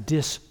that has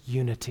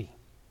disunity.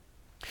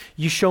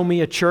 You show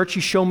me a church,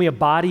 you show me a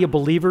body of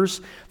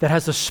believers that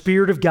has the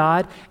Spirit of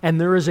God,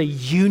 and there is a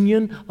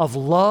union of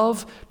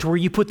love to where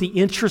you put the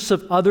interests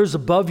of others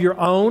above your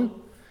own,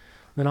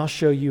 then I'll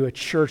show you a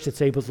church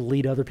that's able to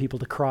lead other people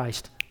to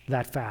Christ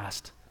that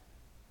fast.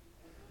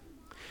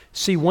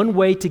 See, one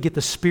way to get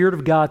the Spirit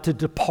of God to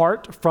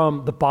depart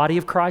from the body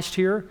of Christ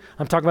here,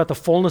 I'm talking about the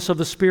fullness of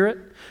the Spirit,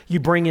 you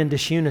bring in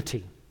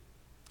disunity.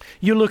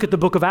 You look at the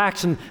book of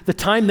Acts, and the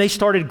time they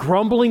started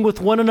grumbling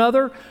with one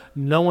another,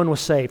 no one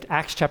was saved.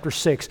 Acts chapter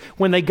 6.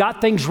 When they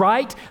got things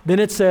right, then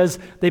it says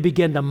they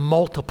began to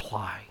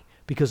multiply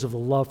because of the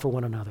love for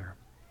one another.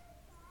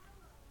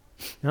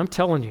 And I'm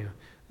telling you,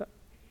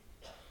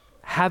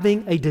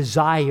 having a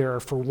desire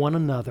for one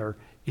another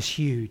is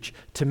huge.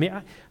 To me,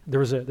 there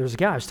was a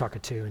guy I was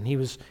talking to, and he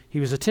was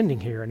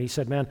attending here, and he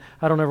said, "Man,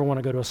 I don't ever want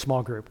to go to a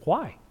small group."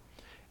 Why?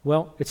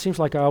 Well, it seems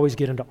like I always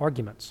get into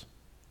arguments.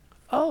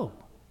 Oh.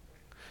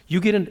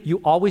 You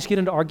always get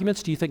into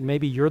arguments? Do you think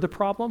maybe you're the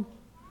problem?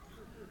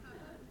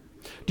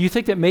 Do you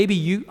think that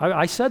maybe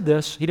I said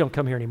this, he don't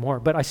come here anymore,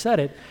 but I said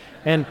it,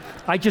 and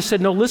I just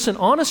said, no, listen,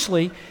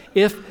 honestly,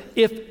 if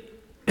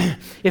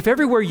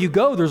everywhere you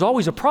go there's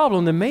always a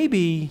problem, then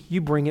maybe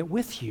you bring it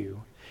with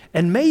you.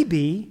 And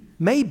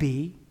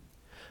maybe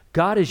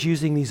God is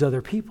using these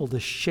other people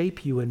to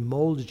shape you and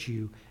mold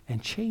you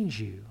and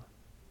change you.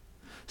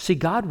 See,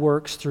 God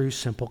works through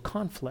simple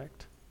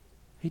conflict.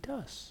 He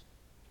does.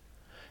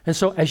 And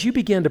so as you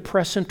begin to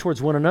press in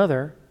towards one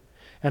another,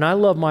 and I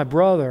love my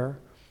brother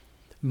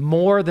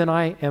more than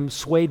I am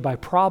swayed by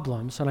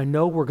problems, and I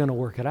know we're going to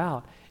work it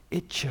out,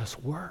 it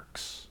just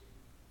works.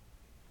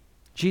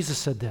 Jesus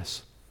said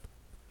this,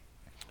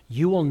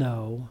 "You will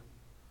know,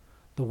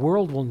 the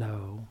world will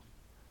know,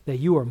 that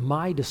you are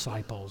my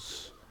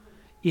disciples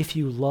if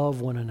you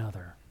love one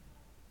another."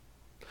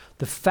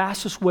 The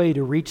fastest way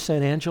to reach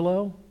San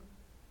Angelo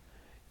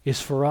is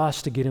for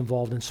us to get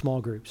involved in small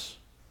groups,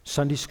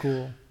 Sunday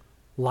school,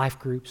 life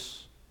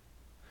groups.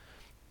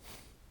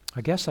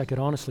 I guess I could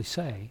honestly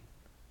say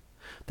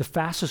the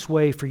fastest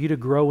way for you to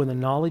grow in the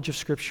knowledge of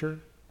Scripture,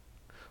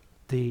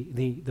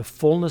 the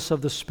fullness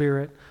of the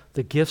Spirit,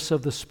 the gifts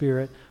of the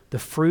Spirit, the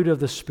fruit of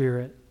the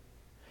Spirit,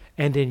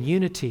 and in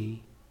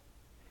unity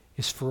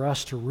is for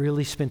us to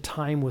really spend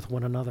time with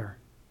one another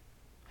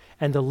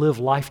and to live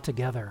life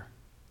together.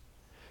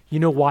 You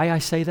know why I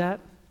say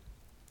that?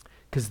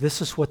 Because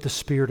this is what the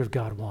Spirit of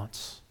God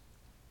wants.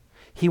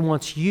 He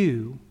wants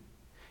you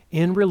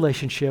in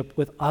relationship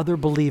with other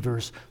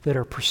believers that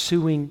are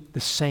pursuing the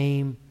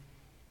same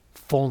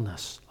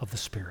fullness of the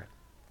Spirit.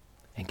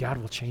 And God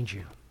will change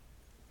you.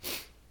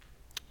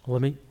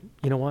 You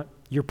know what?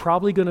 You're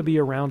probably going to be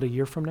around a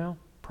year from now,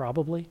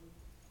 probably.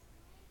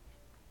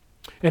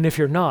 And if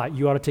you're not,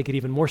 you ought to take it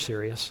even more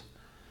serious.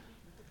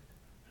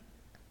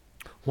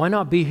 Why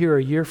not be here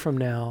a year from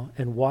now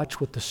and watch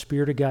what the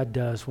Spirit of God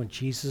does when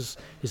Jesus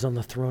is on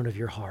the throne of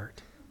your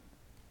heart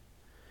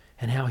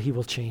and how He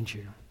will change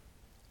you?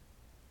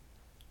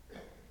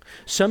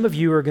 Some of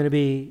you are going to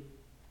be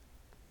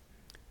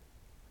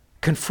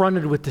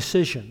confronted with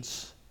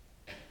decisions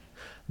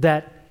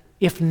that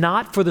if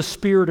not for the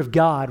Spirit of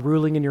God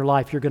ruling in your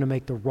life, you're going to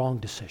make the wrong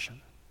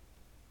decision.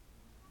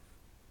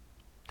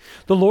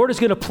 The Lord is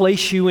going to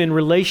place you in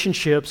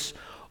relationships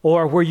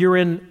or where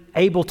you're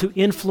able to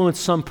influence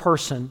some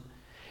person.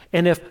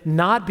 And if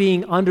not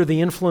being under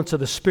the influence of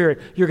the Spirit,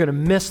 you're going to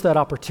miss that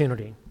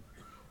opportunity.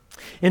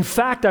 In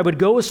fact, I would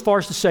go as far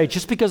as to say,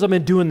 just because I've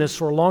been doing this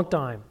for a long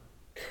time,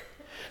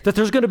 that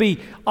there's going to be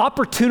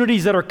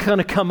opportunities that are going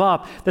to come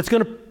up that's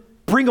going to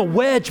bring a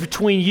wedge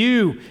between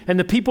you and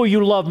the people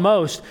you love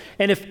most.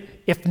 And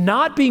if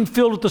not being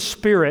filled with the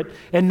Spirit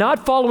and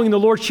not following the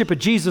Lordship of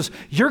Jesus,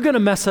 you're going to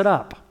mess it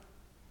up.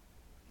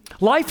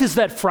 Life is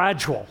that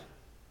fragile.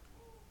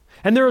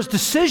 And there are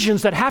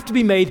decisions that have to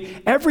be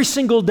made every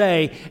single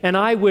day, and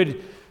I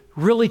would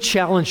really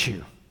challenge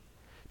you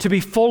to be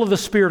full of the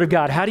Spirit of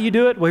God. How do you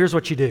do it? Well, here's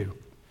what you do.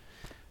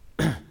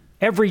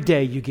 Every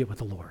day you get with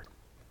the Lord.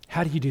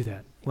 How do you do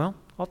that? Well,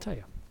 I'll tell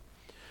you.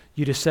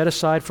 You just set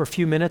aside for a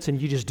few minutes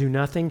and you just do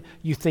nothing.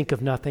 You think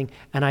of nothing,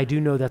 and I do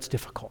know that's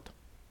difficult.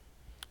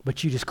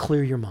 But you just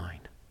clear your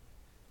mind.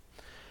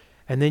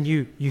 And then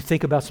you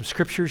think about some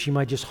scriptures. You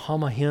might just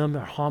hum a hymn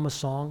or hum a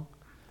song.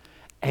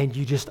 And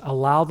you just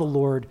allow the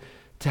Lord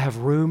to have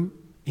room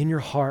in your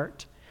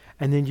heart,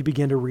 and then you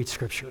begin to read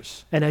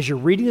scriptures. And as you're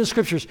reading the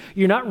scriptures,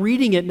 you're not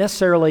reading it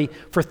necessarily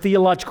for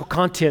theological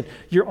content,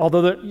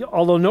 although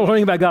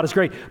learning about God is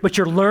great, but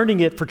you're learning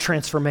it for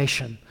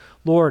transformation.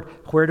 Lord,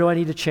 where do I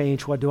need to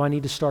change? What do I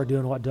need to start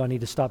doing? What do I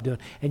need to stop doing?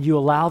 And you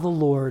allow the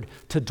Lord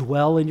to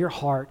dwell in your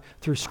heart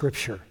through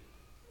scripture.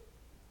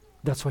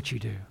 That's what you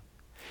do.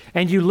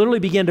 And you literally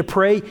begin to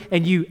pray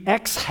and you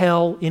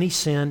exhale any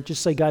sin.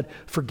 Just say, God,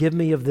 forgive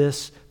me of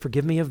this,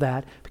 forgive me of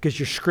that, because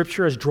your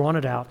scripture has drawn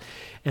it out.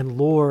 And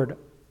Lord,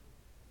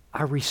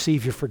 I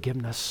receive your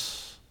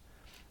forgiveness.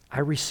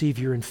 I receive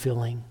your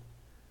infilling.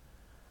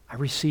 I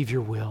receive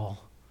your will.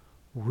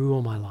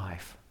 Rule my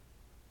life.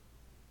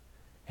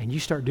 And you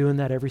start doing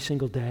that every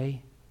single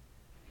day.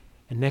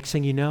 And next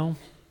thing you know,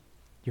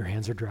 your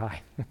hands are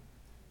dry.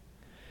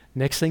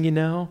 Next thing you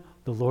know,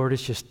 the Lord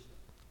is just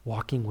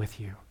walking with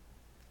you.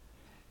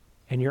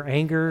 And your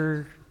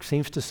anger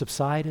seems to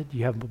subside.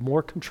 You have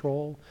more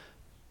control.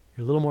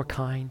 You're a little more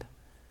kind.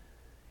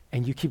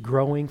 And you keep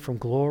growing from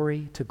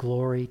glory to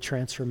glory,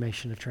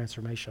 transformation to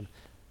transformation.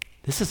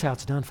 This is how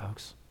it's done,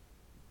 folks.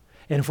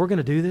 And if we're going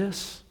to do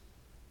this,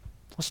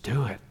 let's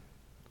do it.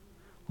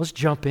 Let's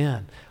jump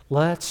in.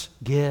 Let's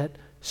get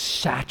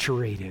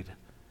saturated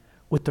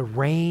with the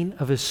reign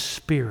of His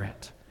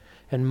Spirit.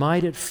 And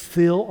might it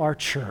fill our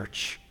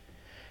church.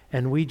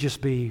 And we just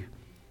be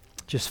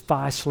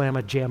phi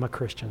slamma jamma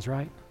Christians,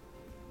 right?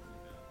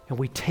 And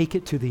we take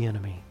it to the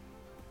enemy.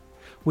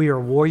 We are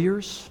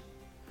warriors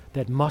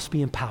that must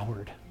be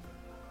empowered.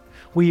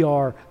 We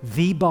are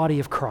the body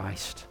of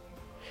Christ.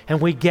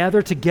 And we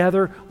gather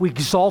together, we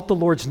exalt the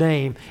Lord's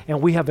name, and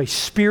we have a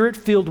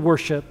Spirit-filled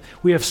worship.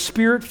 We have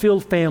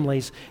Spirit-filled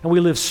families, and we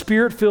live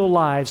Spirit-filled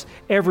lives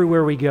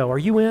everywhere we go. Are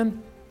you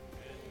in?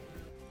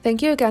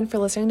 Thank you again for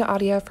listening to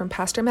audio from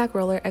Pastor Mac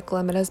Roller at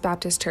Glen Meadows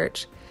Baptist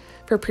Church.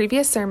 For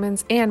previous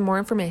sermons and more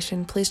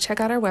information, please check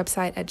out our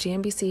website at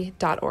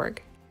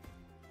gmbc.org.